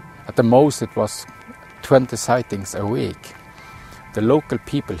sightings. At the most it was 20 sightings a week. The local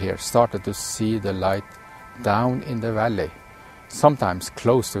people here started to see the light down in the valley, sometimes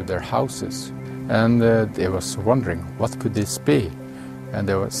close to their houses, and they was wondering what could this be, and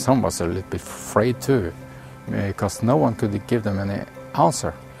some was a little bit afraid too, because no one could give them any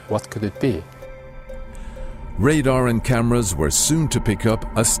answer. What could it be? Radar and cameras were soon to pick up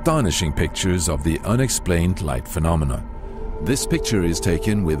astonishing pictures of the unexplained light phenomena. This picture is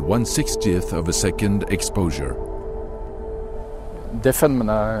taken with 1/60th of a second exposure. The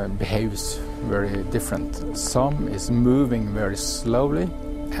phenomena behaves very different. Some is moving very slowly,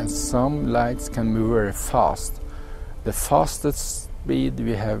 and some lights can move very fast. The fastest speed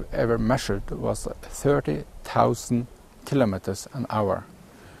we have ever measured was 30,000 kilometers an hour.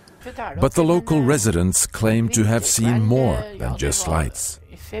 But the local residents claim to have seen more than just lights.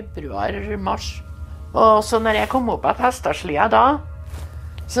 I februar-mars, og så når jeg kom opp av hesteslia da,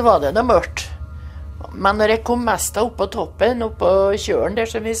 så var det mørkt. Men når jeg kom mest opp på toppen, opp på kjølen der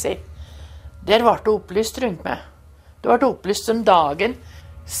som vi ser, der ble det opplyst rundt meg. Det ble opplyst om dagen.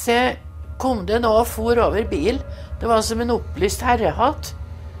 Så kom det nå og for over bil. Det var som en opplyst herrehatt.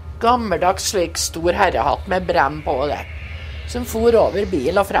 Gammeldags slik stor herrehatt med brem på det. Som for over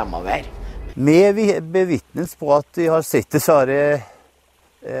bil og fremover. Vi bevitnes på at de har sett det, så er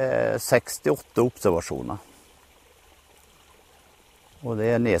det 68 observasjoner. Og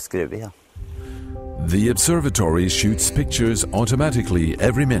det er nedskrevet her. The observatory shoots pictures automatically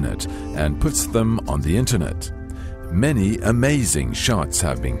every minute and puts them on the internet. Many amazing shots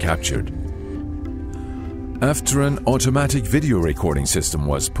have been captured. After an automatic video recording system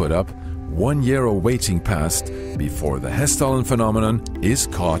was put up, 1 year of waiting passed before the Hessdalen phenomenon is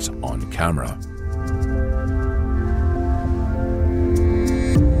caught on camera.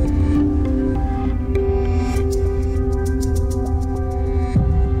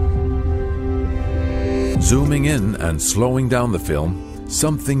 Zooming in and slowing down the film,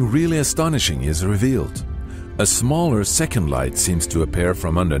 something really astonishing is revealed. A smaller second light seems to appear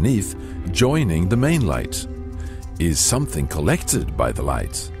from underneath, joining the main light. Is something collected by the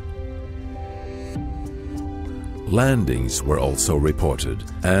light? Landings were also reported,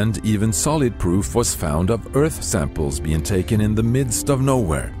 and even solid proof was found of Earth samples being taken in the midst of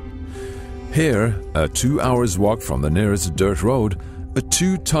nowhere. Here, a 2 hours walk from the nearest dirt road, a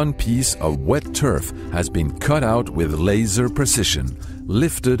 2-ton piece of wet turf has been cut out with laser precision,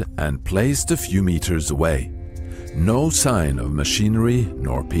 lifted and placed a few meters away. No sign of machinery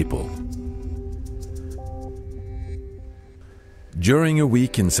nor people. During a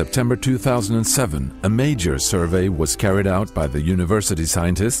week in September 2007, a major survey was carried out by the university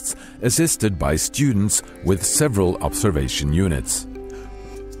scientists, assisted by students with several observation units.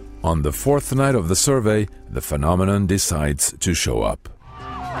 On the fourth night of the survey, the phenomenon decides to show up.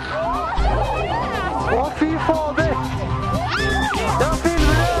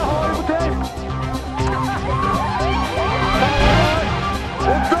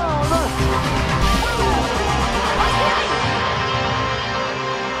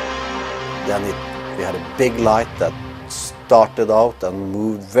 Then we had a big light that started out and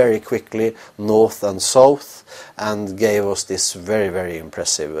moved very quickly north and south and gave us this very, very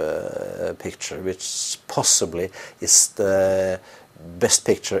impressive picture, which possibly is the best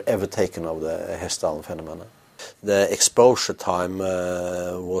picture ever taken of the Hessdalen phenomenon. The exposure time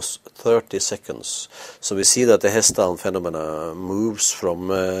was 30 seconds. So we see that the Hessdalen phenomena moves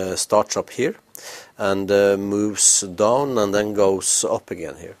from, starts up here and moves down and then goes up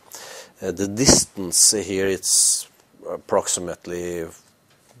again here. The distance here, it's approximately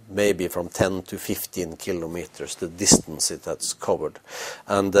maybe from 10 to 15 kilometers, the distance it has covered.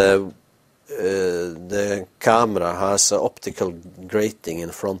 And the camera has an optical grating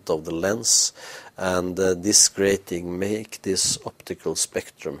in front of the lens, and this grating make this optical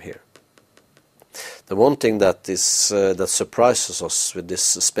spectrum here. The one thing that is that surprises us with this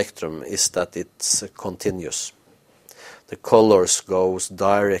spectrum is that it's continuous. The colors goes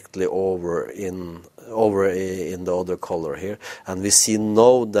directly over in the other color here, and we see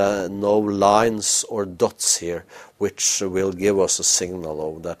no lines or dots here, which will give us a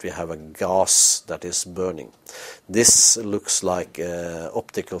signal of that we have a gas that is burning. This looks like an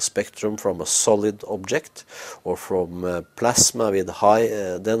optical spectrum from a solid object or from plasma with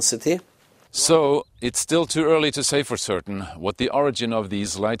high density. So, it's still too early to say for certain what the origin of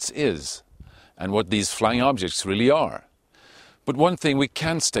these lights is and what these flying objects really are. But one thing we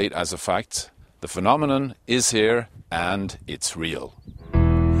can state as a fact: the phenomenon is here and it's real.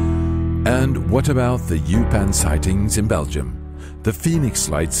 And what about the UPAN sightings in Belgium, the Phoenix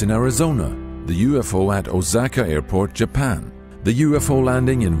lights in Arizona, the UFO at Osaka Airport, Japan, the UFO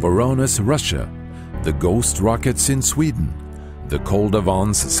landing in Voronezh, Russia, the ghost rockets in Sweden, the Col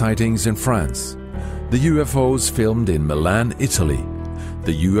d'Avance sightings in France, the UFOs filmed in Milan, Italy,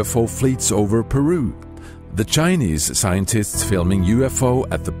 the UFO fleets over Peru, the Chinese scientists filming UFO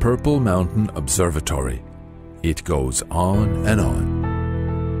at the Purple Mountain Observatory. It goes on and on.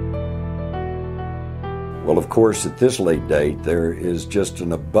 Well, of course, at this late date, there is just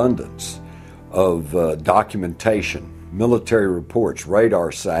an abundance of documentation, military reports,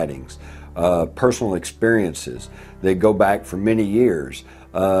 radar sightings, personal experiences. They go back for many years,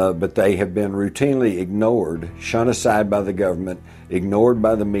 but they have been routinely ignored, shunned aside by the government, ignored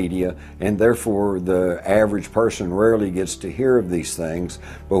by the media, and therefore the average person rarely gets to hear of these things.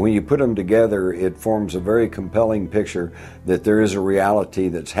 But when you put them together, it forms a very compelling picture that there is a reality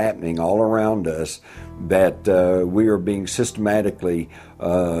that's happening all around us, that we are being systematically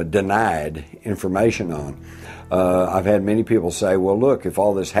denied information on. I've had many people say, well, look, if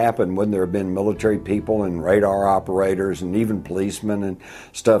all this happened, wouldn't there have been military people and radar operators and even policemen and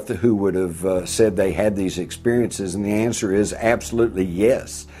stuff who would have said they had these experiences? And the answer is absolutely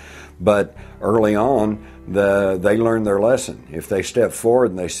yes. But early on, they learned their lesson. If they step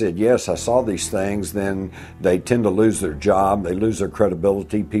forward and they said, yes, I saw these things, then they tend to lose their job, they lose their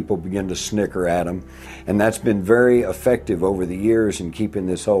credibility, people begin to snicker at them. And that's been very effective over the years in keeping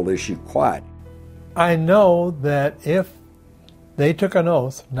this whole issue quiet. I know that if they took an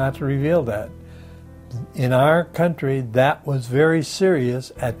oath not to reveal that, in our country that was very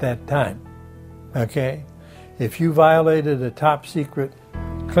serious at that time. Okay? If you violated a top secret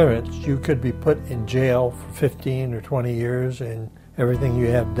clearance, you could be put in jail for 15 or 20 years and everything you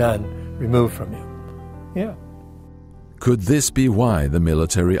have done removed from you. Yeah. Could this be why the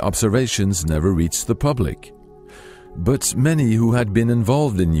military observations never reached the public? But many who had been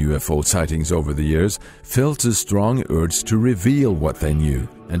involved in UFO sightings over the years felt a strong urge to reveal what they knew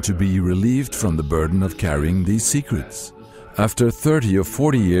and to be relieved from the burden of carrying these secrets. After 30 or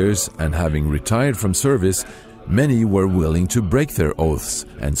 40 years and having retired from service, many were willing to break their oaths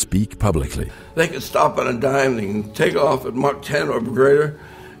and speak publicly. They can stop on a dime, they can take off at Mach 10 or greater.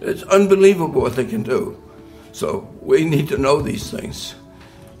 It's unbelievable what they can do. So we need to know these things.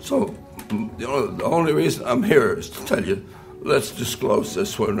 So the only reason I'm here is to tell you, let's disclose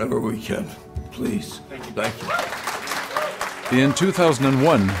this whenever we can. Please. Thank you. In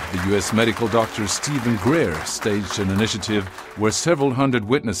 2001, the U.S. medical doctor Stephen Greer staged an initiative where several hundred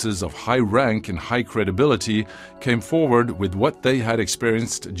witnesses of high rank and high credibility came forward with what they had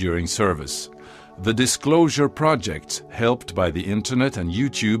experienced during service. The Disclosure Project, helped by the internet and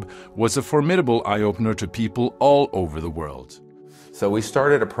YouTube, was a formidable eye-opener to people all over the world. So we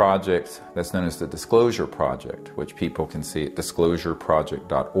started a project that's known as the Disclosure Project, which people can see at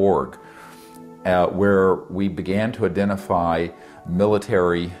disclosureproject.org, where we began to identify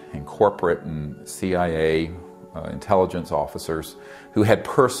military and corporate and CIA intelligence officers who had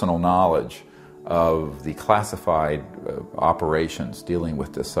personal knowledge of the classified operations dealing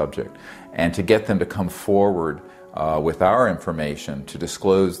with this subject, and to get them to come forward with our information to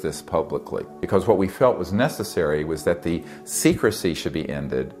disclose this publicly. Because what we felt was necessary was that the secrecy should be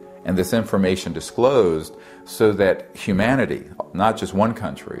ended and this information disclosed so that humanity, not just one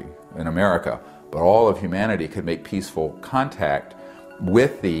country in America, but all of humanity could make peaceful contact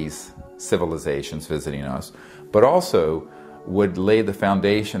with these civilizations visiting us, but also would lay the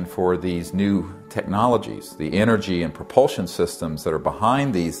foundation for these new technologies, the energy and propulsion systems that are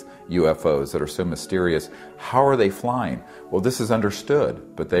behind these UFOs that are so mysterious. How are they flying? Well, this is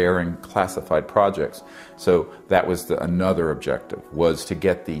understood, but they are in classified projects. So that was another objective, was to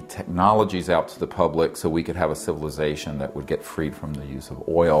get the technologies out to the public so we could have a civilization that would get freed from the use of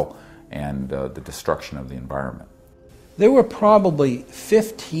oil and the destruction of the environment. There were probably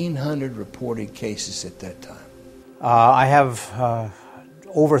 1,500 reported cases at that time. I have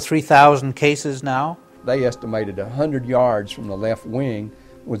over 3,000 cases now. They estimated 100 yards from the left wing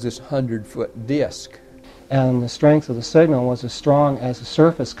was this 100-foot disc. And the strength of the signal was as strong as the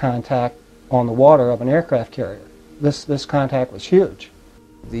surface contact on the water of an aircraft carrier. This contact was huge.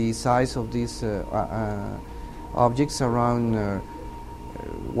 The size of these objects around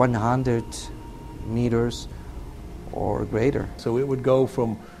 100 meters or greater. So it would go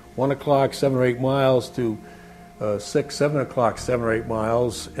from 1 o'clock, 7 or 8 miles to 6, 7 o'clock, 7 or 8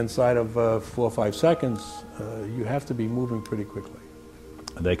 miles inside of 4 or 5 seconds. You have to be moving pretty quickly.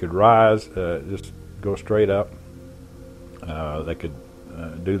 They could rise, just go straight up. They could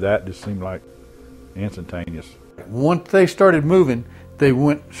do that, just seemed like instantaneous. Once they started moving, they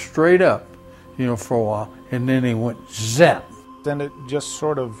went straight up, for a while, and then they went zap. Then it just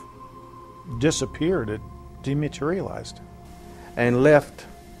sort of disappeared. It dematerialized. And left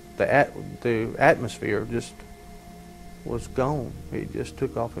the atmosphere, just was gone. It just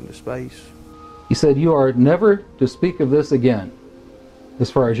took off into space. He said, "You are never to speak of this again. As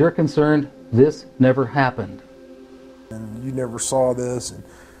far as you're concerned, this never happened. And you never saw this, and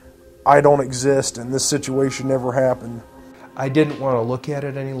I don't exist, and this situation never happened." I didn't want to look at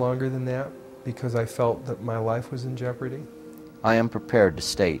it any longer than that because I felt that my life was in jeopardy. I am prepared to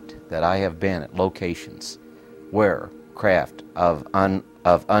state that I have been at locations where craft of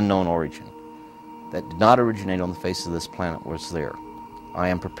unknown origin that did not originate on the face of this planet was there. I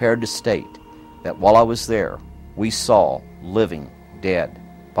am prepared to state that while I was there, we saw living, dead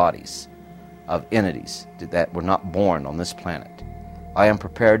bodies of entities that were not born on this planet. I am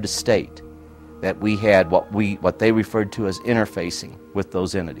prepared to state that we had what they referred to as interfacing with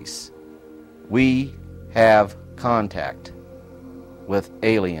those entities. We have contact with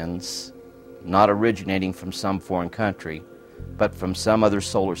aliens not originating from some foreign country, but from some other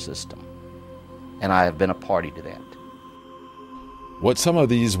solar system. And I have been a party to that. What some of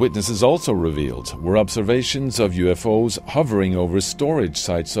these witnesses also revealed were observations of UFOs hovering over storage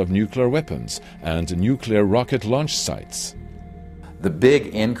sites of nuclear weapons and nuclear rocket launch sites. The big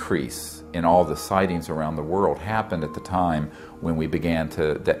increase in all the sightings around the world happened at the time when we began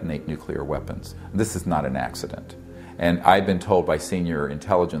to detonate nuclear weapons. This is not an accident. And I've been told by senior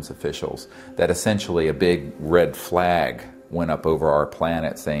intelligence officials that essentially a big red flag went up over our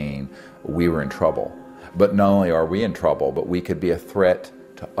planet saying we were in trouble. But not only are we in trouble, but we could be a threat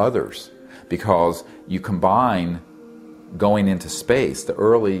to others, because you combine going into space, the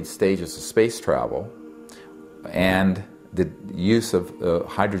early stages of space travel, and the use of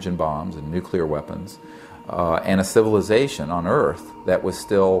hydrogen bombs and nuclear weapons, and a civilization on Earth that was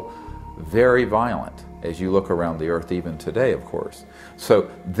still very violent, as you look around the Earth even today, of course. So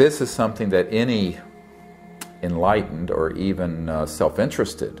this is something that any enlightened or even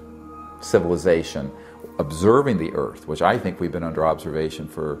self-interested civilization observing the Earth, which I think we've been under observation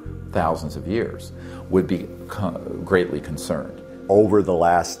for thousands of years, would be greatly concerned. Over the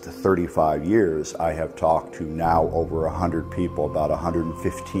last 35 years, I have talked to now over 100 people, about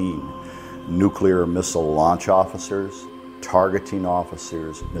 115 nuclear missile launch officers, targeting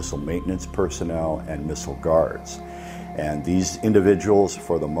officers, missile maintenance personnel, and missile guards. And these individuals,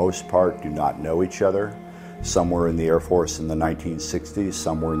 for the most part, do not know each other. Some were in the Air Force in the 1960s,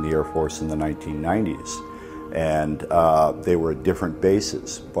 some were in the Air Force in the 1990s. And they were at different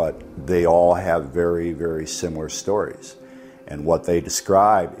bases, but they all have very, very similar stories. And what they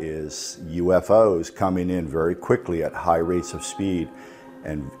describe is UFOs coming in very quickly at high rates of speed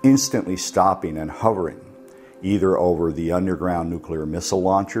and instantly stopping and hovering, either over the underground nuclear missile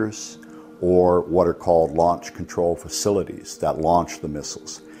launchers or what are called launch control facilities that launch the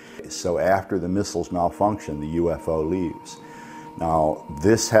missiles. So after the missiles malfunction, the UFO leaves. Now,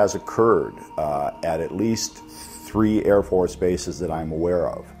 this has occurred at least 3 Air Force bases that I'm aware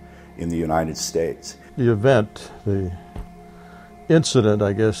of in the United States. The event, the incident,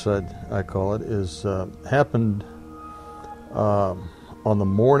 I guess I call it, is happened on the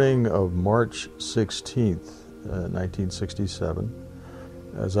morning of March 16th, 1967.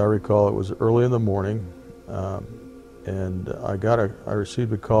 As I recall, it was early in the morning, and I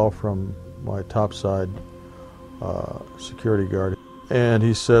received a call from my topside security guard, and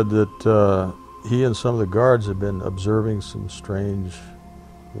he said that he and some of the guards had been observing some strange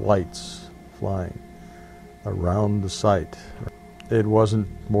lights flying around the site. It wasn't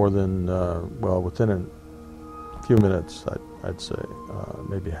more than, within a few minutes, I'd say,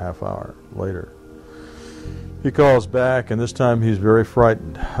 maybe a half hour later. He calls back, and this time he's very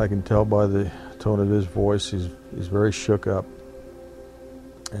frightened. I can tell by the tone of his voice, he's very shook up.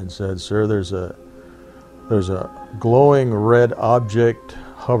 and said, "Sir, there's a glowing red object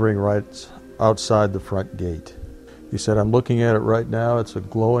hovering right outside the front gate." He said, "I'm looking at it right now. It's a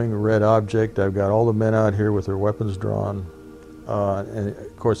glowing red object. I've got all the men out here with their weapons drawn." And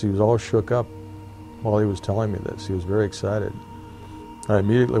of course, he was all shook up while he was telling me this. He was very excited. I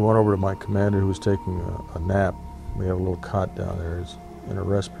immediately went over to my commander, who was taking a nap. We have a little cot down there. He's in a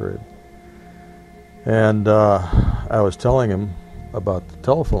rest period. And I was telling him about the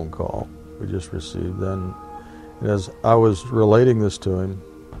telephone call we just received. Then, as I was relating this to him,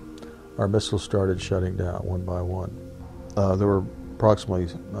 our missiles started shutting down one by one. There were approximately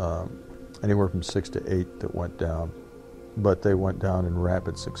anywhere from 6 to 8 that went down, but they went down in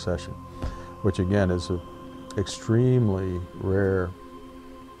rapid succession, which again is extremely rare.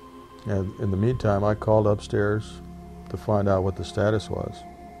 And in the meantime, I called upstairs to find out what the status was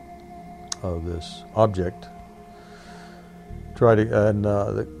of this object.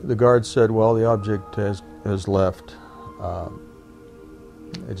 The guard said, "Well, the object has left.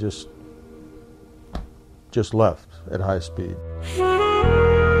 It just left at high speed."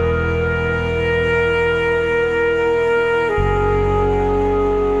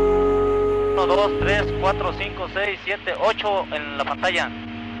 1, 2, 3, 4, 5, 6, 7, 8 en la pantalla.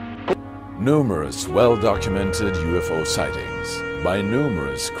 Numerous well-documented UFO sightings by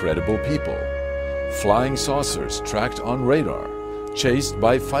numerous credible people. Flying saucers tracked on radar, chased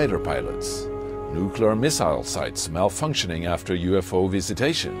by fighter pilots. Nuclear missile sites malfunctioning after UFO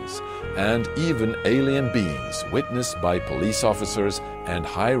visitations, and even alien beings witnessed by police officers and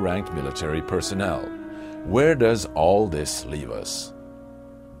high-ranked military personnel. Where does all this leave us?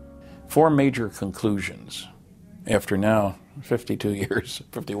 4 major conclusions after now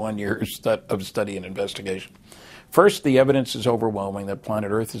 51 years of study and investigation. First, the evidence is overwhelming that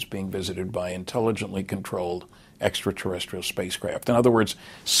planet Earth is being visited by intelligently controlled extraterrestrial spacecraft. In other words,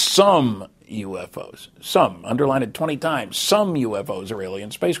 some UFOs, underline it 20 times, some UFOs are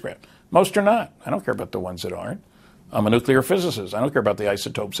alien spacecraft. Most are not. I don't care about the ones that aren't. I'm a nuclear physicist. I don't care about the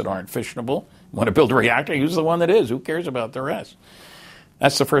isotopes that aren't fissionable. Want to build a reactor? Use the one that is. Who cares about the rest?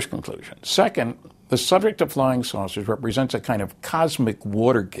 That's the first conclusion. Second, the subject of flying saucers represents a kind of cosmic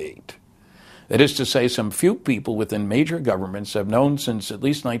Watergate. That is to say, some few people within major governments have known since at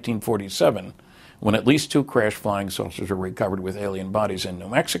least 1947, when at least 2 crashed flying saucers were recovered with alien bodies in New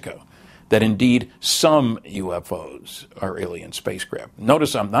Mexico, that indeed some UFOs are alien spacecraft.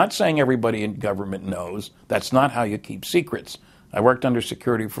 Notice I'm not saying everybody in government knows. That's not how you keep secrets. I worked under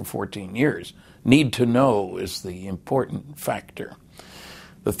security for 14 years. Need to know is the important factor.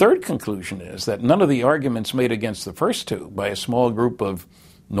 The third conclusion is that none of the arguments made against the first 2 by a small group of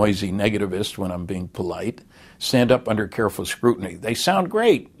noisy negativists, when I'm being polite, stand up under careful scrutiny. They sound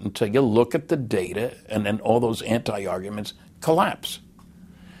great until you look at the data, and then all those anti-arguments collapse.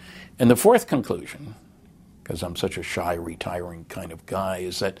 And the fourth conclusion, because I'm such a shy, retiring kind of guy,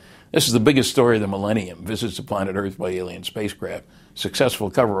 is that this is the biggest story of the millennium. Visits to planet Earth by alien spacecraft. Successful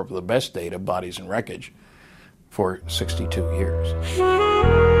cover-up of the best data, bodies and wreckage, for 62 years.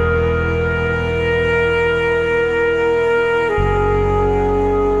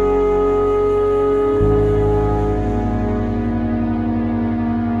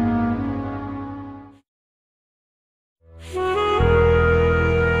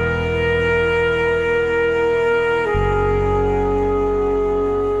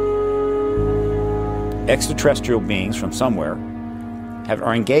 Extraterrestrial beings from somewhere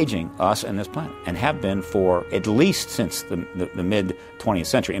are engaging us and this planet, and have been for at least since the mid-20th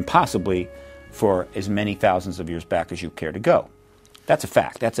century, and possibly for as many thousands of years back as you care to go. That's a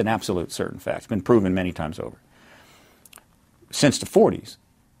fact. That's an absolute certain fact. It's been proven many times over. Since the 40s,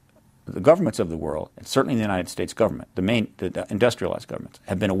 the governments of the world, and certainly the United States government, the industrialized governments,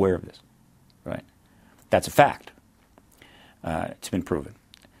 have been aware of this. Right? That's a fact. It's been proven.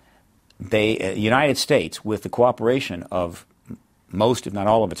 The United States, with the cooperation of most, if not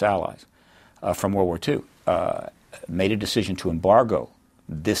all, of its allies from World War II, made a decision to embargo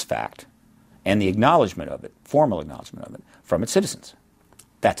this fact and the acknowledgement of it, formal acknowledgement of it, from its citizens.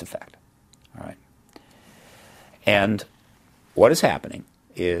 That's a fact. All right. And what is happening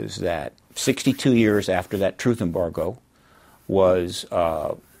is that 62 years after that truth embargo was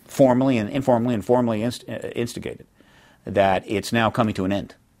formally and informally and formally instigated, that it's now coming to an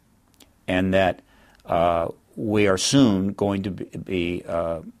end, and that we are soon going to be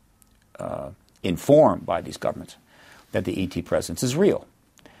informed by these governments that the ET presence is real,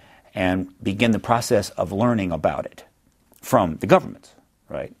 and begin the process of learning about it from the governments,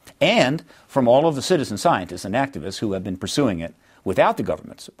 right? And from all of the citizen scientists and activists who have been pursuing it without the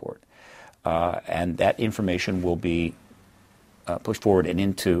government support. And that information will be pushed forward and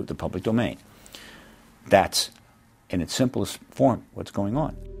into the public domain. That's, in its simplest form, what's going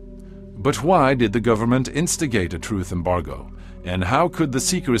on. But why did the government instigate a truth embargo? And how could the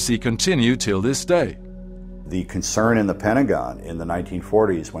secrecy continue till this day? The concern in the Pentagon in the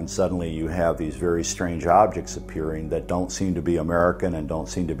 1940s, when suddenly you have these very strange objects appearing that don't seem to be American and don't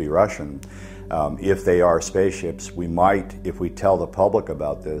seem to be Russian, if they are spaceships, we might, if we tell the public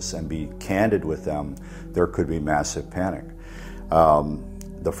about this and be candid with them, there could be massive panic.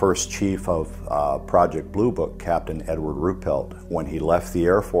 The first chief of Project Blue Book, Captain Edward Ruppelt, when he left the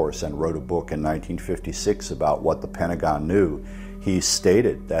Air Force and wrote a book in 1956 about what the Pentagon knew, he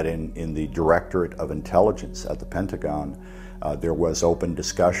stated that in the Directorate of Intelligence at the Pentagon, there was open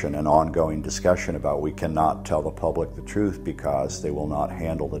discussion and ongoing discussion about we cannot tell the public the truth because they will not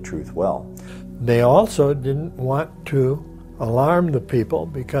handle the truth well. They also didn't want to alarm the people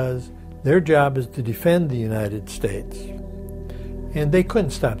because their job is to defend the United States. And they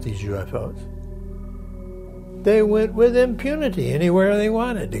couldn't stop these UFOs. They went with impunity anywhere they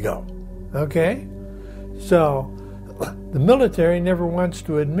wanted to go. Okay? So the military never wants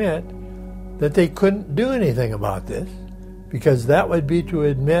to admit that they couldn't do anything about this, because that would be to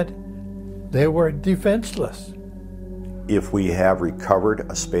admit they were defenseless. If we have recovered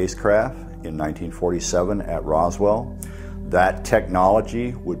a spacecraft in 1947 at Roswell, that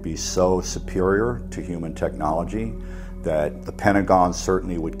technology would be so superior to human technology that the Pentagon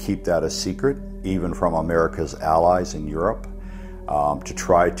certainly would keep that a secret, even from America's allies in Europe, to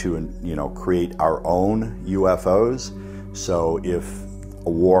try to create our own UFOs. So if a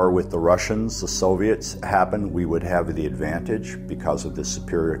war with the Russians, the Soviets happened, we would have the advantage because of this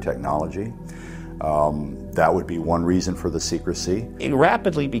superior technology. That would be one reason for the secrecy. It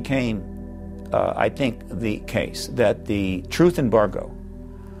rapidly became, I think, the case that the truth embargo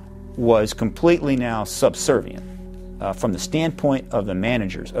was completely now subservient from the standpoint of the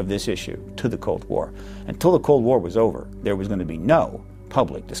managers of this issue to the Cold War. Until the Cold War was over, there was going to be no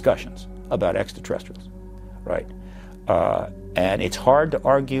public discussions about extraterrestrials, right? And it's hard to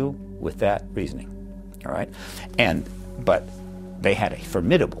argue with that reasoning, all right? But they had a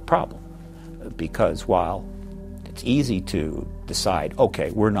formidable problem, because while it's easy to decide, okay,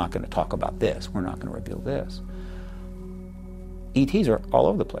 we're not going to talk about this, we're not going to reveal this, ETs are all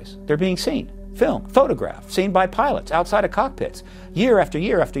over the place. They're being seen, filmed, photographed, seen by pilots outside of cockpits, year after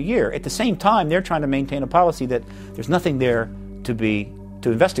year after year. At the same time, they're trying to maintain a policy that there's nothing there to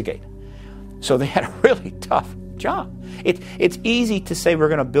investigate. So they had a really tough job. It's easy to say we're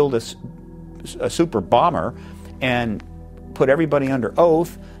going to build a super bomber and put everybody under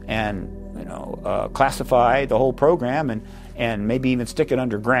oath and classify the whole program and maybe even stick it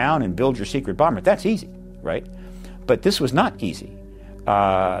underground and build your secret bomber. That's easy, right? But this was not easy.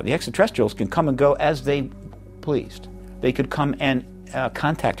 The extraterrestrials can come and go as they pleased. They could come and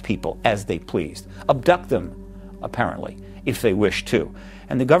contact people as they pleased, abduct them, apparently, if they wish to.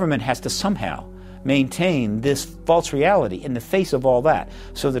 And the government has to somehow maintain this false reality in the face of all that.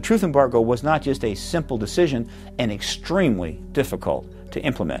 So the truth embargo was not just a simple decision and extremely difficult to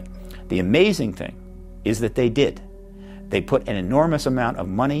implement. The amazing thing is that they did. They put an enormous amount of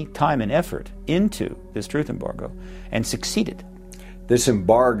money, time, and effort into this truth embargo and succeeded. This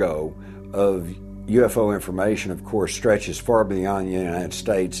embargo of UFO information, of course, stretches far beyond the United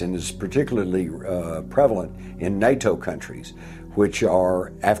States and is particularly prevalent in NATO countries, which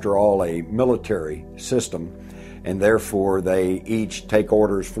are, after all, a military system, and therefore they each take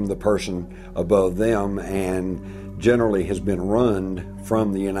orders from the person above them and generally has been run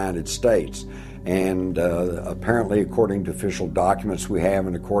from the United States. And apparently, according to official documents we have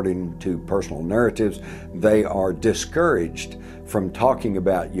and according to personal narratives, they are discouraged from talking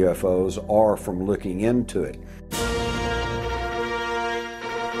about UFOs or from looking into it.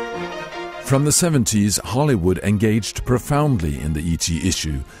 From the 70s, Hollywood engaged profoundly in the ET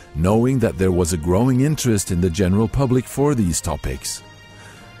issue, knowing that there was a growing interest in the general public for these topics.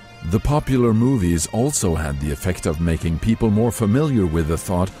 The popular movies also had the effect of making people more familiar with the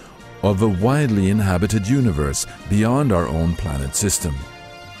thought of a widely inhabited universe beyond our own planet system.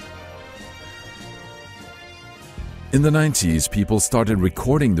 In the 90s, people started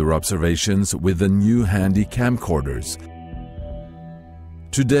recording their observations with the new handy camcorders.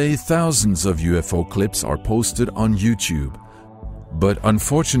 Today, thousands of UFO clips are posted on YouTube. But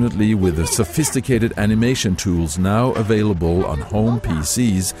unfortunately, with the sophisticated animation tools now available on home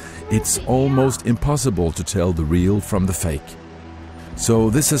PCs, it's almost impossible to tell the real from the fake. So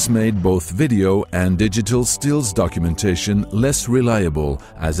this has made both video and digital stills documentation less reliable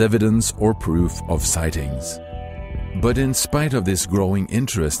as evidence or proof of sightings. But in spite of this growing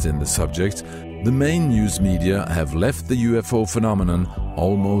interest in the subject, The main news media have left the UFO phenomenon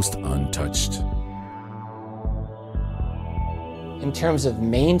almost untouched. In terms of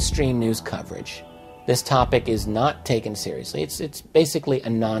mainstream news coverage, this topic is not taken seriously. It's basically a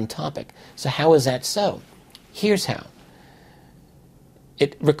non-topic. So how is that so? Here's how.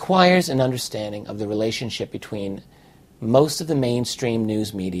 It requires an understanding of the relationship between most of the mainstream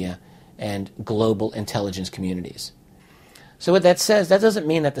news media and global intelligence communities. So what that says, that doesn't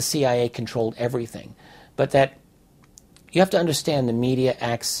mean that the CIA controlled everything, but that you have to understand the media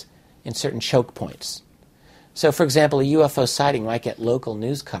acts in certain choke points. So, for example, a UFO sighting might get local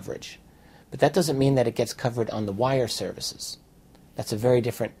news coverage, but that doesn't mean that it gets covered on the wire services. That's a very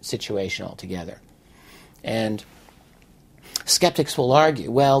different situation altogether. And skeptics will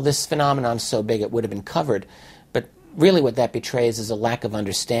argue, well, this phenomenon's so big it would have been covered, but really what that betrays is a lack of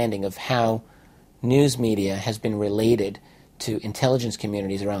understanding of how news media has been related to intelligence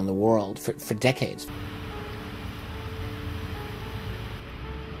communities around the world for decades.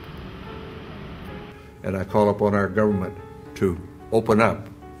 And I call upon our government to open up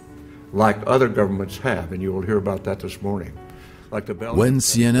like other governments have, and you will hear about that this morning. Like the When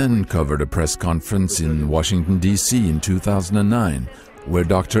CNN covered a press conference in Washington, D.C. in 2009, where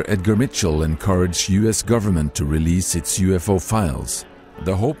Dr. Edgar Mitchell encouraged U.S. government to release its UFO files,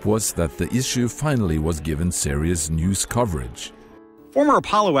 the hope was that the issue finally was given serious news coverage. Former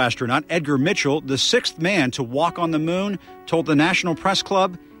Apollo astronaut Edgar Mitchell, the sixth man to walk on the moon, told the National Press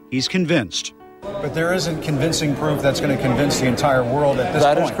Club he's convinced. But there isn't convincing proof that's going to convince the entire world at this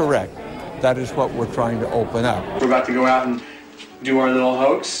point. That is correct. That is what we're trying to open up. We're about to go out and do our little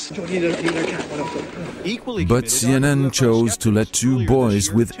hoax. But CNN chose to let two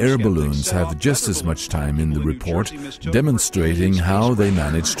boys with air balloons have just as much time in the report, demonstrating how they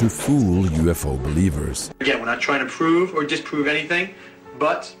managed to fool UFO believers. Again, we're not trying to prove or disprove anything,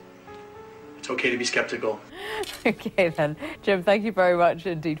 but it's okay to be skeptical. Okay then. Jim, thank you very much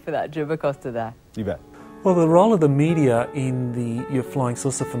indeed for that. Jim Acosta there. You bet. Well, the role of the media in the flying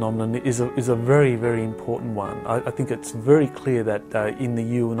saucer phenomenon is a very, very important one. I think it's very clear that in the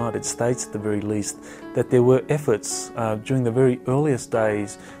United States, at the very least, that there were efforts during the very earliest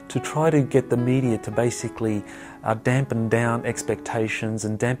days to try to get the media to basically dampen down expectations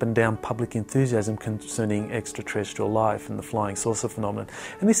and dampen down public enthusiasm concerning extraterrestrial life and the flying saucer phenomenon.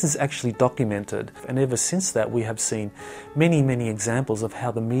 And this is actually documented. And ever since that, we have seen many, many examples of how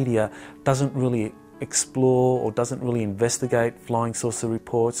the media doesn't really explore or doesn't really investigate flying saucer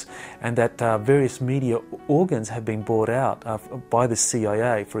reports, and that various media organs have been bought out by the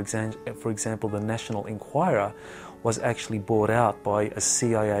CIA. For example, the National Enquirer was actually bought out by a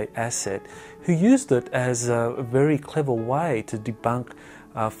CIA asset who used it as a very clever way to debunk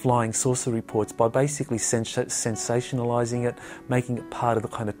flying saucer reports by basically sensationalizing it, making it part of the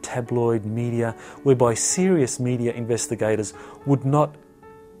kind of tabloid media, whereby serious media investigators would not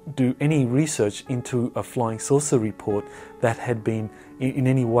do any research into a flying saucer report that had been in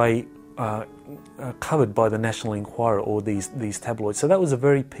any way covered by the National Enquirer or these tabloids. So that was a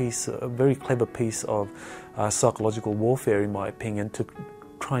very clever piece of psychological warfare, in my opinion, to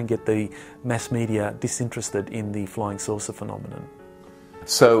try and get the mass media disinterested in the flying saucer phenomenon.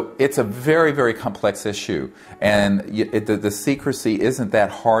 So it's a very, very complex issue, and the secrecy isn't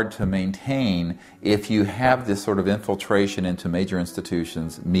that hard to maintain if you have this sort of infiltration into major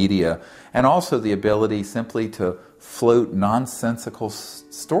institutions, media, and also the ability simply to float nonsensical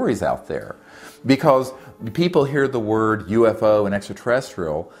stories out there. Because people hear the word UFO and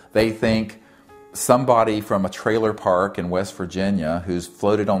extraterrestrial, they think somebody from a trailer park in West Virginia who's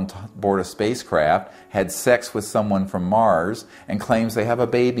floated on board a spacecraft had sex with someone from Mars and claims they have a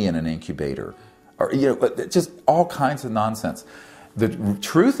baby in an incubator. Or, just all kinds of nonsense. The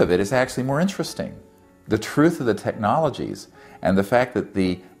truth of it is actually more interesting. The truth of the technologies and the fact that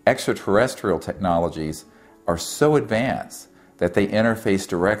the extraterrestrial technologies are so advanced that they interface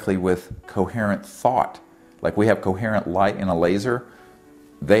directly with coherent thought. Like we have coherent light in a laser,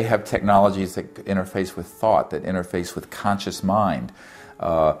 they have technologies that interface with thought, that interface with conscious mind,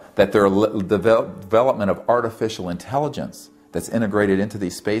 that their development of artificial intelligence that's integrated into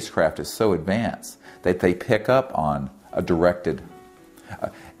these spacecraft is so advanced that they pick up on a directed.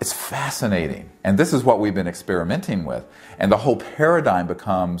 It's fascinating. And this is what we've been experimenting with. And the whole paradigm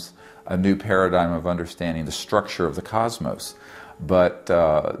becomes a new paradigm of understanding the structure of the cosmos. But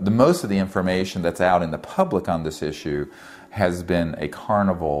most of the information that's out in the public on this issue has been a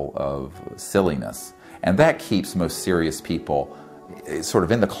carnival of silliness. And that keeps most serious people sort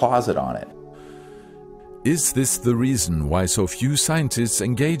of in the closet on it. Is this the reason why so few scientists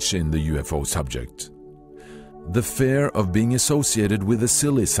engage in the UFO subject? The fear of being associated with the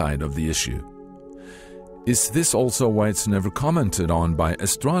silly side of the issue, Is this also why it's never commented on by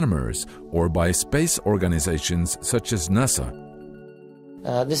astronomers or by space organizations such as NASA?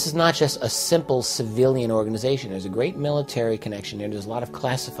 This is not just a simple civilian organization. There's a great military connection there. There's a lot of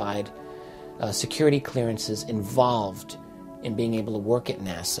classified security clearances involved in being able to work at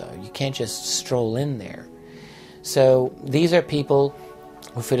NASA. You can't just stroll in there. So these are people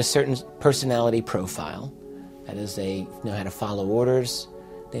who fit a certain personality profile. That is, they know how to follow orders,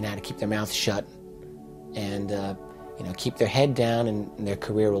 they know how to keep their mouth shut, and keep their head down, and their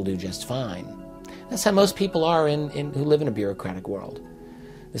career will do just fine. That's how most people are who live in a bureaucratic world.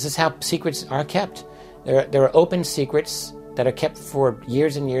 This is how secrets are kept. There are open secrets that are kept for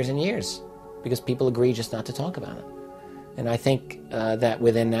years and years and years because people agree just not to talk about it. And I think that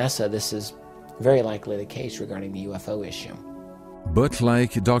within NASA, this is very likely the case regarding the UFO issue. But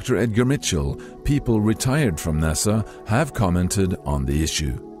like Dr. Edgar Mitchell, people retired from NASA have commented on the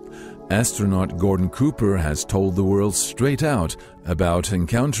issue. Astronaut Gordon Cooper has told the world straight out about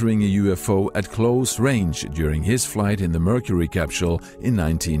encountering a UFO at close range during his flight in the Mercury capsule in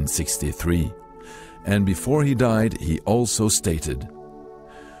 1963. And before he died, he also stated,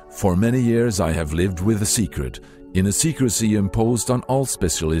 "For many years I have lived with a secret, in a secrecy imposed on all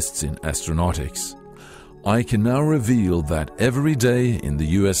specialists in astronautics. I can now reveal that every day in the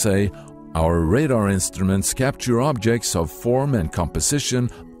USA, our radar instruments capture objects of form and composition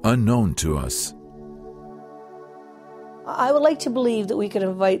unknown to us." I would like to believe that we could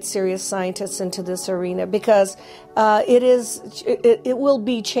invite serious scientists into this arena because it will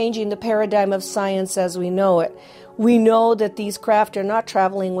be changing the paradigm of science as we know it. We know that these craft are not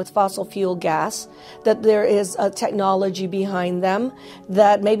traveling with fossil fuel gas, that there is a technology behind them,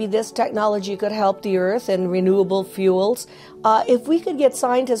 that maybe this technology could help the Earth and renewable fuels. If we could get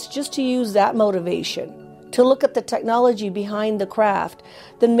scientists just to use that motivation, to look at the technology behind the craft,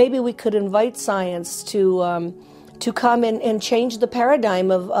 then maybe we could invite science to come in and change the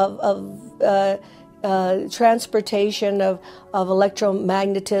paradigm of transportation, of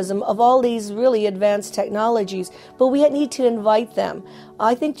electromagnetism, of all these really advanced technologies. But we need to invite them.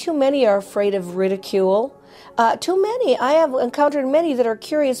 I think too many are afraid of ridicule. Too many. I have encountered many that are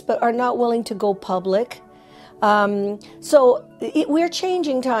curious but are not willing to go public. We're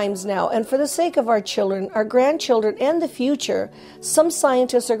changing times now, and for the sake of our children, our grandchildren, and the future, some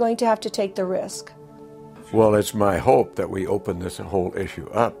scientists are going to have to take the risk. Well, it's my hope that we open this whole issue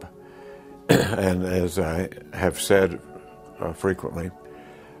up. And as I have said frequently,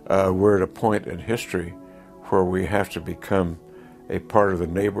 we're at a point in history where we have to become a part of the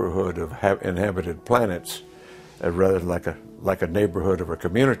neighborhood of inhabited planets, rather like a neighborhood of a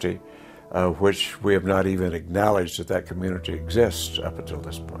community, which we have not even acknowledged that community exists up until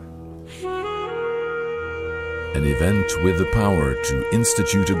this point. An event with the power to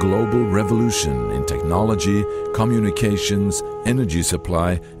institute a global revolution in technology, communications, energy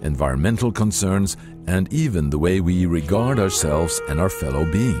supply, environmental concerns, and even the way we regard ourselves and our fellow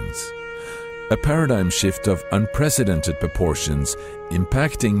beings. A paradigm shift of unprecedented proportions,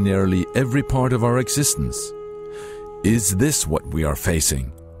 impacting nearly every part of our existence. Is this what we are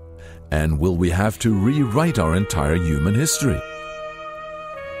facing? And will we have to rewrite our entire human history?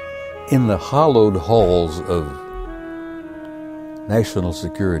 In the hallowed halls of national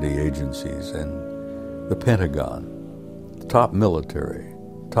security agencies and the Pentagon, top military,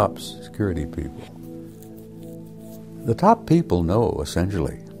 top security people, the top people know,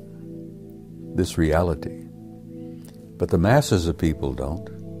 essentially, this reality. But the masses of people don't.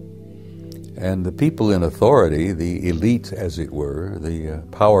 And the people in authority, the elite, as it were, the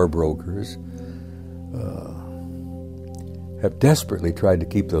power brokers, have desperately tried to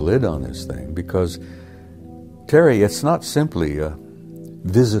keep the lid on this thing because, Terry, it's not simply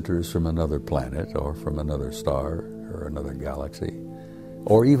visitors from another planet or from another star or another galaxy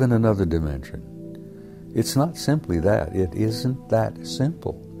or even another dimension. It's not simply that. It isn't that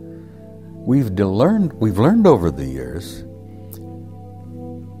simple. We've learned over the years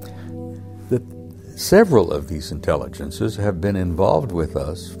that several of these intelligences have been involved with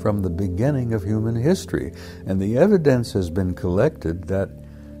us from the beginning of human history, and the evidence has been collected that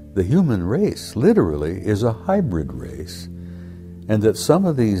the human race literally is a hybrid race, and that some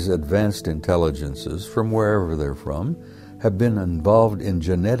of these advanced intelligences, from wherever they're from, have been involved in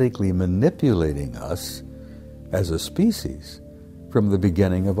genetically manipulating us as a species from the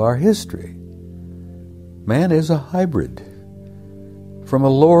beginning of our history. Man is a hybrid. From a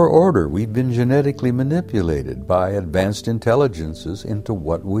lower order, we've been genetically manipulated by advanced intelligences into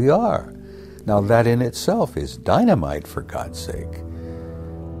what we are. Now that in itself is dynamite, for God's sake.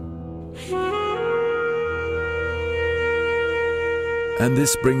 And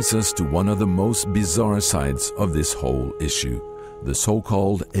this brings us to one of the most bizarre sides of this whole issue, the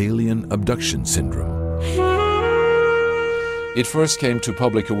so-called alien abduction syndrome. It first came to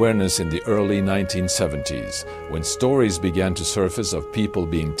public awareness in the early 1970s, when stories began to surface of people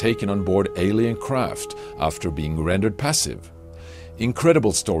being taken on board alien craft after being rendered passive.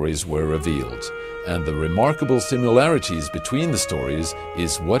 Incredible stories were revealed, and the remarkable similarities between the stories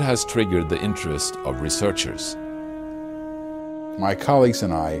is what has triggered the interest of researchers. My colleagues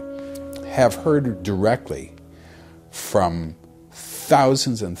and I have heard directly from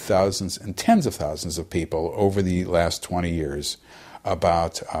thousands and thousands and tens of thousands of people over the last 20 years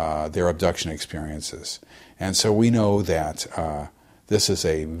about their abduction experiences. And so we know that this is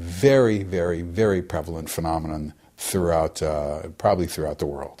a very, very, very prevalent phenomenon throughout, probably throughout the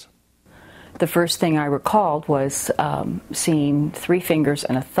world. The first thing I recalled was seeing 3 fingers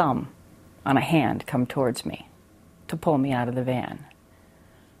and a thumb on a hand come towards me to pull me out of the van.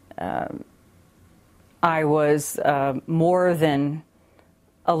 I was more than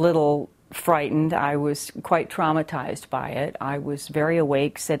a little frightened. I was quite traumatized by it. I was very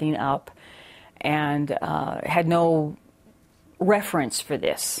awake, sitting up, and had no reference for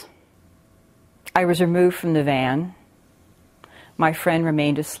this. I was removed from the van. My friend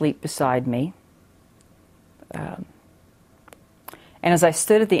remained asleep beside me. And as I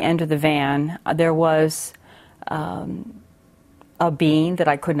stood at the end of the van, there was a being that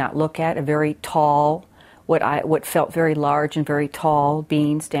I could not look at, a very tall, what felt very large and very tall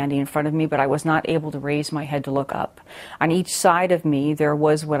being standing in front of me, but I was not able to raise my head to look up. On each side of me, there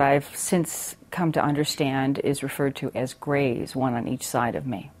was what I've since come to understand is referred to as grays, one on each side of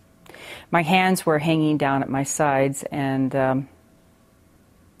me. My hands were hanging down at my sides, and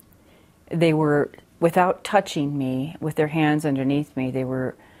they were, without touching me, with their hands underneath me, they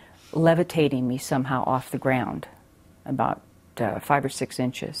were levitating me somehow off the ground, about 5 or 6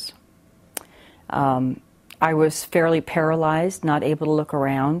 inches. I was fairly paralyzed, not able to look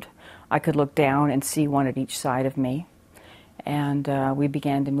around. I could look down and see one at each side of me, and we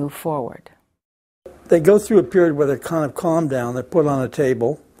began to move forward. They go through a period where they kind of calm down, they're put on a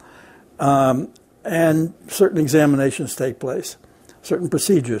table, and certain examinations take place, certain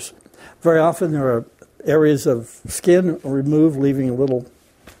procedures. Very often there are areas of skin removed, leaving a little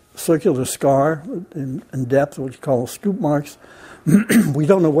circular scar in depth, which you call scoop marks. We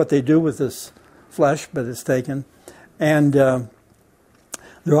don't know what they do with this flesh, but it's taken. And there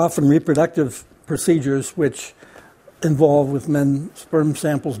are often reproductive procedures which involve, with men, sperm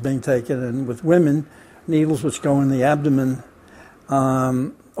samples being taken, and with women, needles which go in the abdomen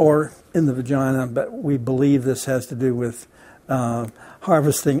or in the vagina, but we believe this has to do with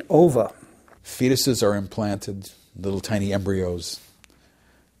harvesting ova. Fetuses are implanted, little tiny embryos.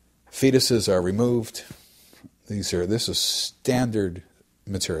 Fetuses are removed. This is standard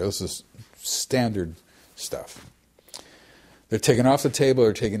material. This is standard stuff. They're taken off the table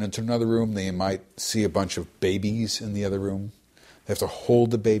or taken into another room. They might see a bunch of babies in the other room. They have to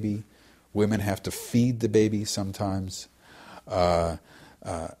hold the baby. Women have to feed the baby sometimes.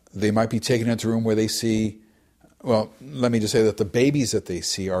 They might be taken into a room where they see, well, let me just say that the babies that they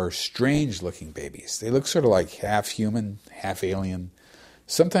see are strange-looking babies. They look sort of like half human, half alien.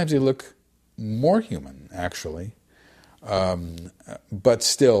 Sometimes they look more human, actually, but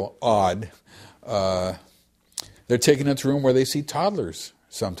still odd. They're taken into a room where they see toddlers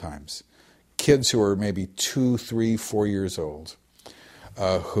sometimes, kids who are maybe 2, 3, 4 years old,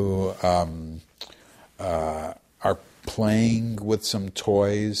 who are playing with some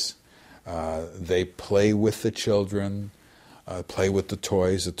toys. They play with the children, play with the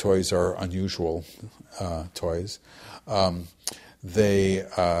toys. The toys are unusual toys. They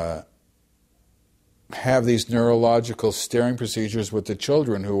have these neurological staring procedures with the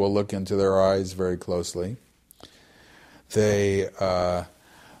children, who will look into their eyes very closely. They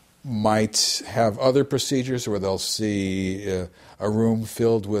might have other procedures where they'll see a room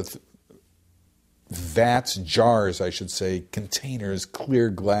filled with vats, jars, I should say, containers, clear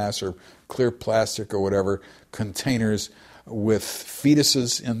glass or clear plastic or whatever, containers with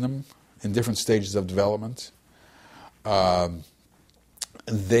fetuses in them in different stages of development.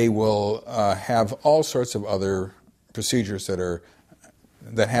 They will have all sorts of other procedures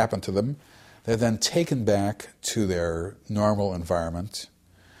that happen to them. They're then taken back to their normal environment,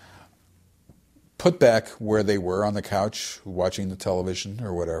 put back where they were on the couch watching the television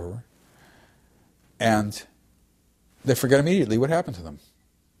or whatever, and they forget immediately what happened to them.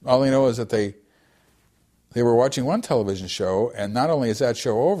 All they know is that they were watching one television show, and not only is that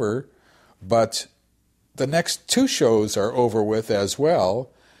show over, but the next 2 shows are over with as well,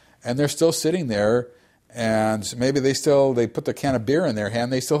 and they're still sitting there, And maybe they put the can of beer in their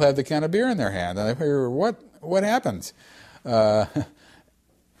hand, they still have the can of beer in their hand. And I figure, what happened? And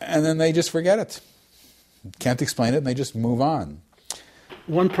then they just forget it. Can't explain it, and they just move on.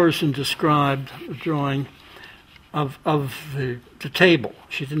 One person described a drawing of the table.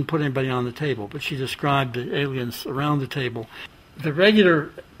 She didn't put anybody on the table, but she described the aliens around the table. The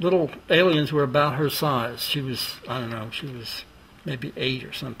regular little aliens were about her size. She was maybe 8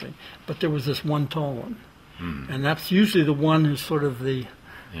 or something. But there was this one tall one. And that's usually the one who's sort of the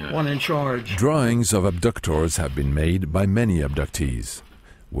one in charge. Drawings of abductors have been made by many abductees,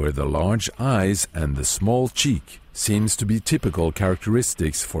 where the large eyes and the small cheek seems to be typical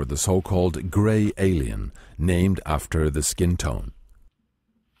characteristics for the so-called gray alien, named after the skin tone.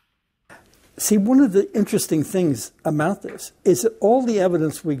 See, one of the interesting things about this is that all the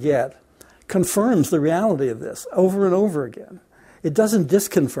evidence we get confirms the reality of this over and over again. It doesn't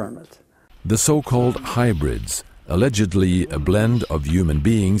disconfirm it. The so-called hybrids, allegedly a blend of human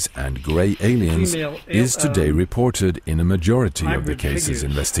beings and gray aliens, is today reported in a majority of the cases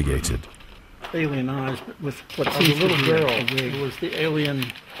investigated. Alien eyes, but with what seems a little girl. It was the alien,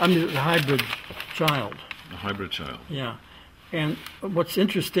 the hybrid child. The hybrid child. Yeah. And what's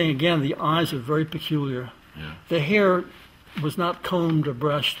interesting, again, the eyes are very peculiar. Yeah. The hair was not combed or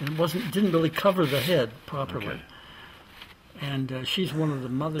brushed, and didn't really cover the head properly. Okay. And she's one of the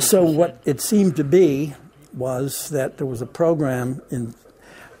mothers. So what it seemed to be was that there was a program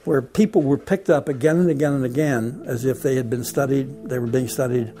where people were picked up again and again and again as if they had been studied, they were being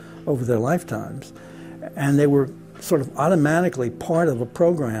studied over their lifetimes. And they were sort of automatically part of a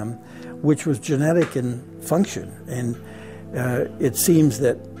program which was genetic in function. And it seems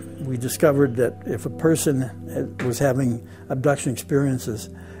that we discovered that if a person was having abduction experiences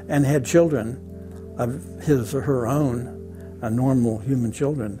and had children of his or her own, normal human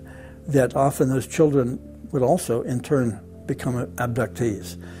children, that often those children would also in turn become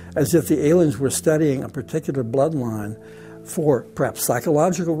abductees, as if the aliens were studying a particular bloodline for perhaps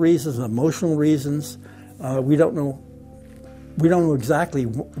psychological reasons, emotional reasons. We don't know exactly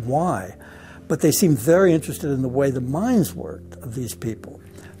why, but they seem very interested in the way the minds worked of these people.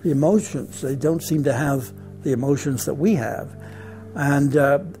 The emotions, they don't seem to have the emotions that we have. And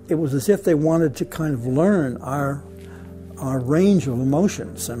it was as if they wanted to kind of learn our range of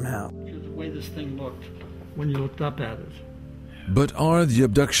emotions somehow. The way this thing looked when you looked up at it. But are the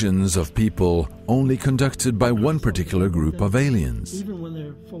abductions of people only conducted by one particular group of aliens? Even when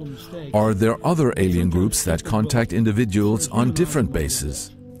they're full of mistakes. Are there other alien groups that contact individuals on different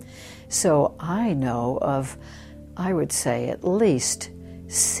bases? So I know of, I would say, at least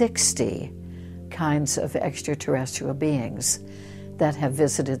 60 kinds of extraterrestrial beings that have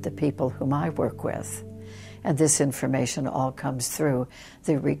visited the people whom I work with. And this information all comes through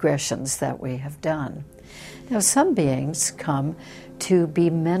the regressions that we have done. Now, some beings come to be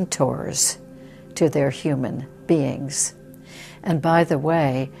mentors to their human beings. And by the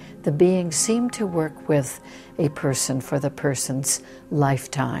way, the beings seem to work with a person for the person's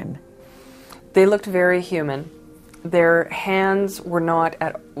lifetime. They looked very human. Their hands were not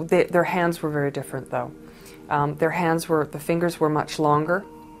their hands were very different, though. The fingers were much longer,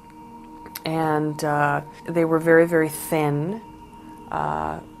 and they were very, very thin,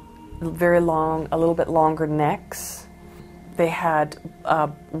 very long, a little bit longer necks. They had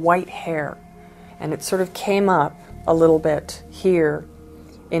white hair, and it sort of came up a little bit here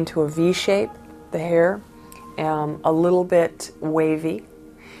into a V shape, the hair, a little bit wavy,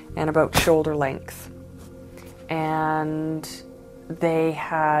 and about shoulder length. And they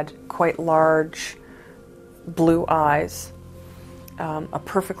had quite large blue eyes, a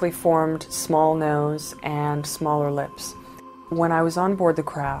perfectly formed small nose, and smaller lips. When I was on board the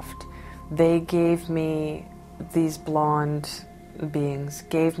craft, they gave me, these blonde beings,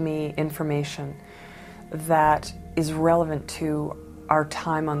 gave me information that is relevant to our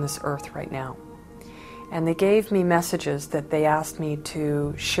time on this earth right now. And they gave me messages that they asked me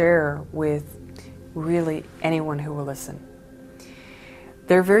to share with really anyone who will listen.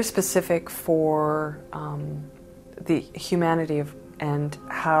 They're very specific for the humanity and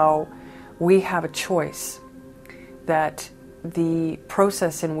how we have a choice, that the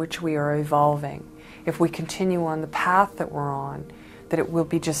process in which we are evolving, if we continue on the path that we're on, that it will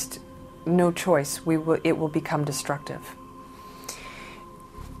be just no choice, it will become destructive.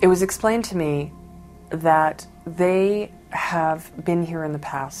 It was explained to me that they have been here in the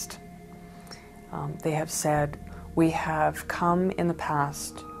past. They have said, we have come in the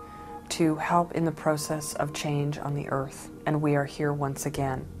past to help in the process of change on the earth, and we are here once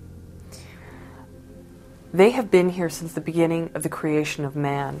again. they have been here since the beginning of the creation of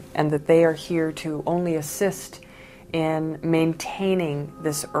man, and that they are here to only assist in maintaining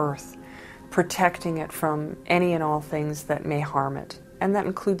this earth, protecting it from any and all things that may harm it, and that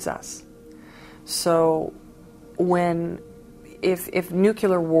includes us. So if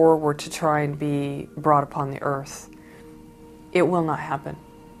nuclear war were to try and be brought upon the earth, it will not happen.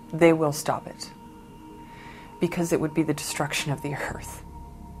 They will stop it, because it would be the destruction of the earth.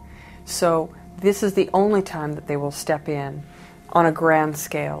 So this is the only time that they will step in on a grand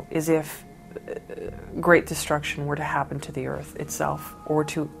scale, is if great destruction were to happen to the earth itself, or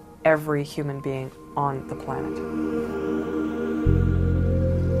to every human being on the planet.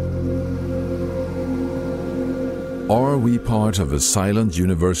 Are we part of a silent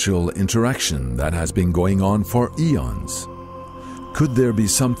universal interaction that has been going on for eons? Could there be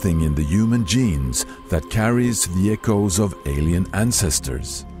something in the human genes that carries the echoes of alien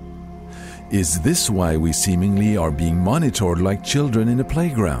ancestors? Is this why we seemingly are being monitored like children in a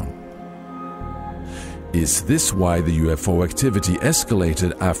playground? Is this why the UFO activity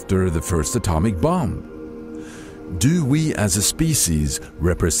escalated after the first atomic bomb? Do we as a species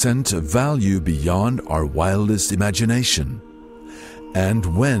represent a value beyond our wildest imagination?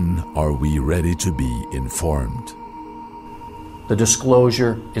 And when are we ready to be informed? The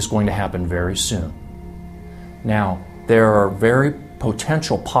disclosure is going to happen very soon. Now, there are very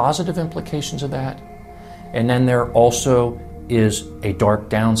potential positive implications of that, and then there also is a dark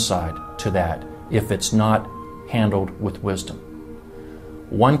downside to that if it's not handled with wisdom.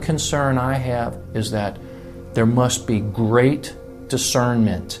 One concern I have is that there must be great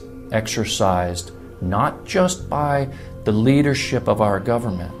discernment exercised, not just by the leadership of our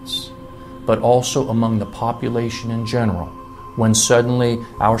governments, but also among the population in general, when suddenly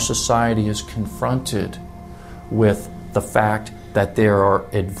our society is confronted with the fact that there are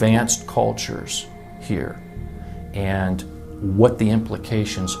advanced cultures here and what the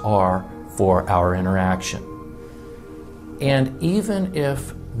implications are for our interaction. And even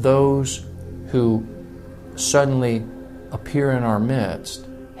if those who suddenly appear in our midst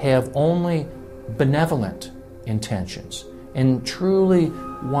have only benevolent intentions and truly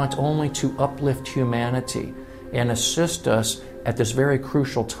want only to uplift humanity and assist us at this very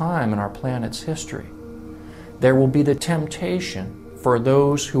crucial time in our planet's history, there will be the temptation for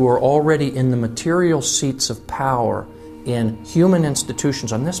those who are already in the material seats of power in human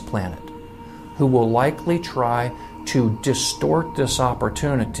institutions on this planet, who will likely try to distort this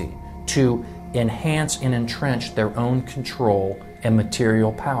opportunity to enhance and entrench their own control and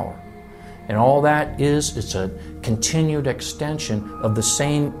material power. And all that is, it's a continued extension of the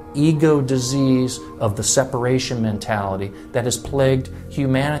same ego disease of the separation mentality that has plagued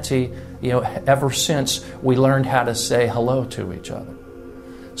humanity, ever since we learned how to say hello to each other.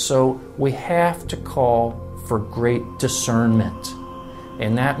 So we have to call for great discernment.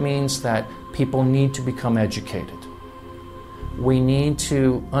 And that means that people need to become educated. We need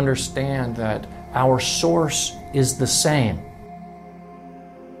to understand that our source is the same.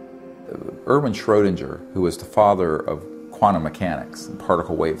 Erwin Schrödinger, who was the father of quantum mechanics and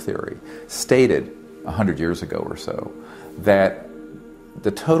particle wave theory, stated 100 years ago or so that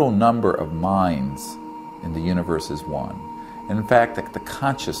the total number of minds in the universe is one. And in fact, that the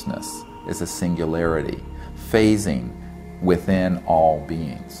consciousness is a singularity, phasing within all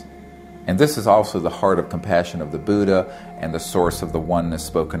beings. And this is also the heart of compassion of the Buddha and the source of the oneness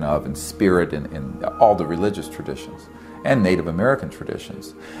spoken of in spirit in all the religious traditions and Native American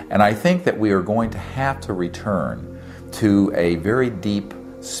traditions. And I think that we are going to have to return to a very deep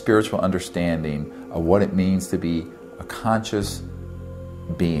spiritual understanding of what it means to be a conscious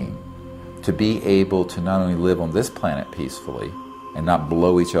being, to be able to not only live on this planet peacefully and not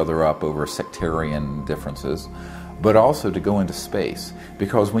blow each other up over sectarian differences, but also to go into space.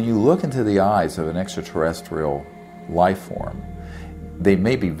 Because when you look into the eyes of an extraterrestrial life form, they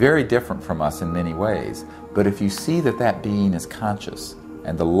may be very different from us in many ways, but if you see that that being is conscious,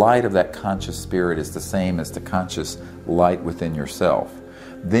 and the light of that conscious spirit is the same as the conscious light within yourself,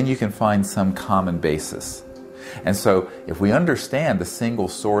 then you can find some common basis. And so if we understand the single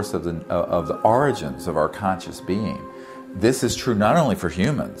source of the origins of our conscious being, this is true not only for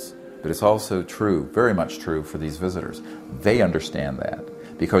humans, but it's also true, very much true, for these visitors. They understand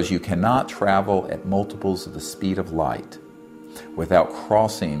that, because you cannot travel at multiples of the speed of light without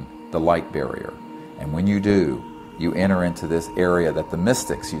crossing the light barrier. And when you do, you enter into this area that the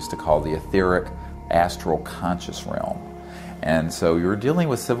mystics used to call the etheric, astral, conscious realm. And so you're dealing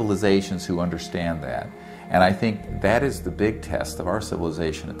with civilizations who understand that. And I think that is the big test of our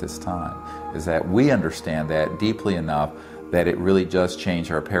civilization at this time, is that we understand that deeply enough that it really does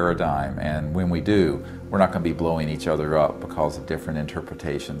change our paradigm. And when we do, we're not going to be blowing each other up because of different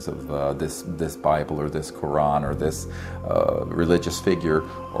interpretations of this Bible or this Quran or this religious figure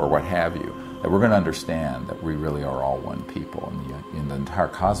or what have you. That we're going to understand that we really are all one people in the entire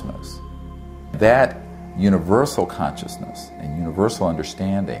cosmos. That universal consciousness and universal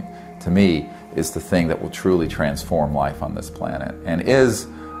understanding, to me, is the thing that will truly transform life on this planet and is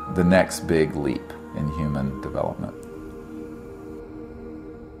the next big leap in human development.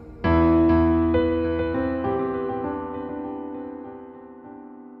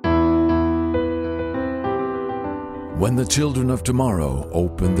 When the children of tomorrow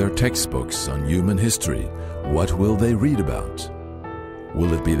open their textbooks on human history, what will they read about?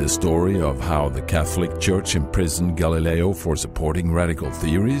 Will it be the story of how the Catholic Church imprisoned Galileo for supporting radical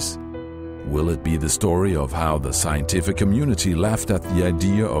theories? Will it be the story of how the scientific community laughed at the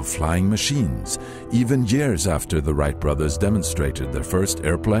idea of flying machines, even years after the Wright brothers demonstrated their first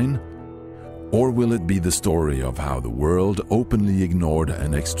airplane? Or will it be the story of how the world openly ignored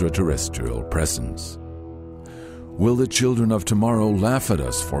an extraterrestrial presence? Will the children of tomorrow laugh at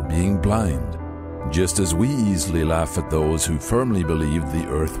us for being blind, just as we easily laugh at those who firmly believed the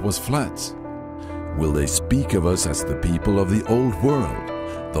earth was flat? Will they speak of us as the people of the old world,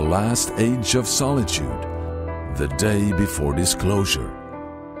 the last age of solitude, the day before disclosure?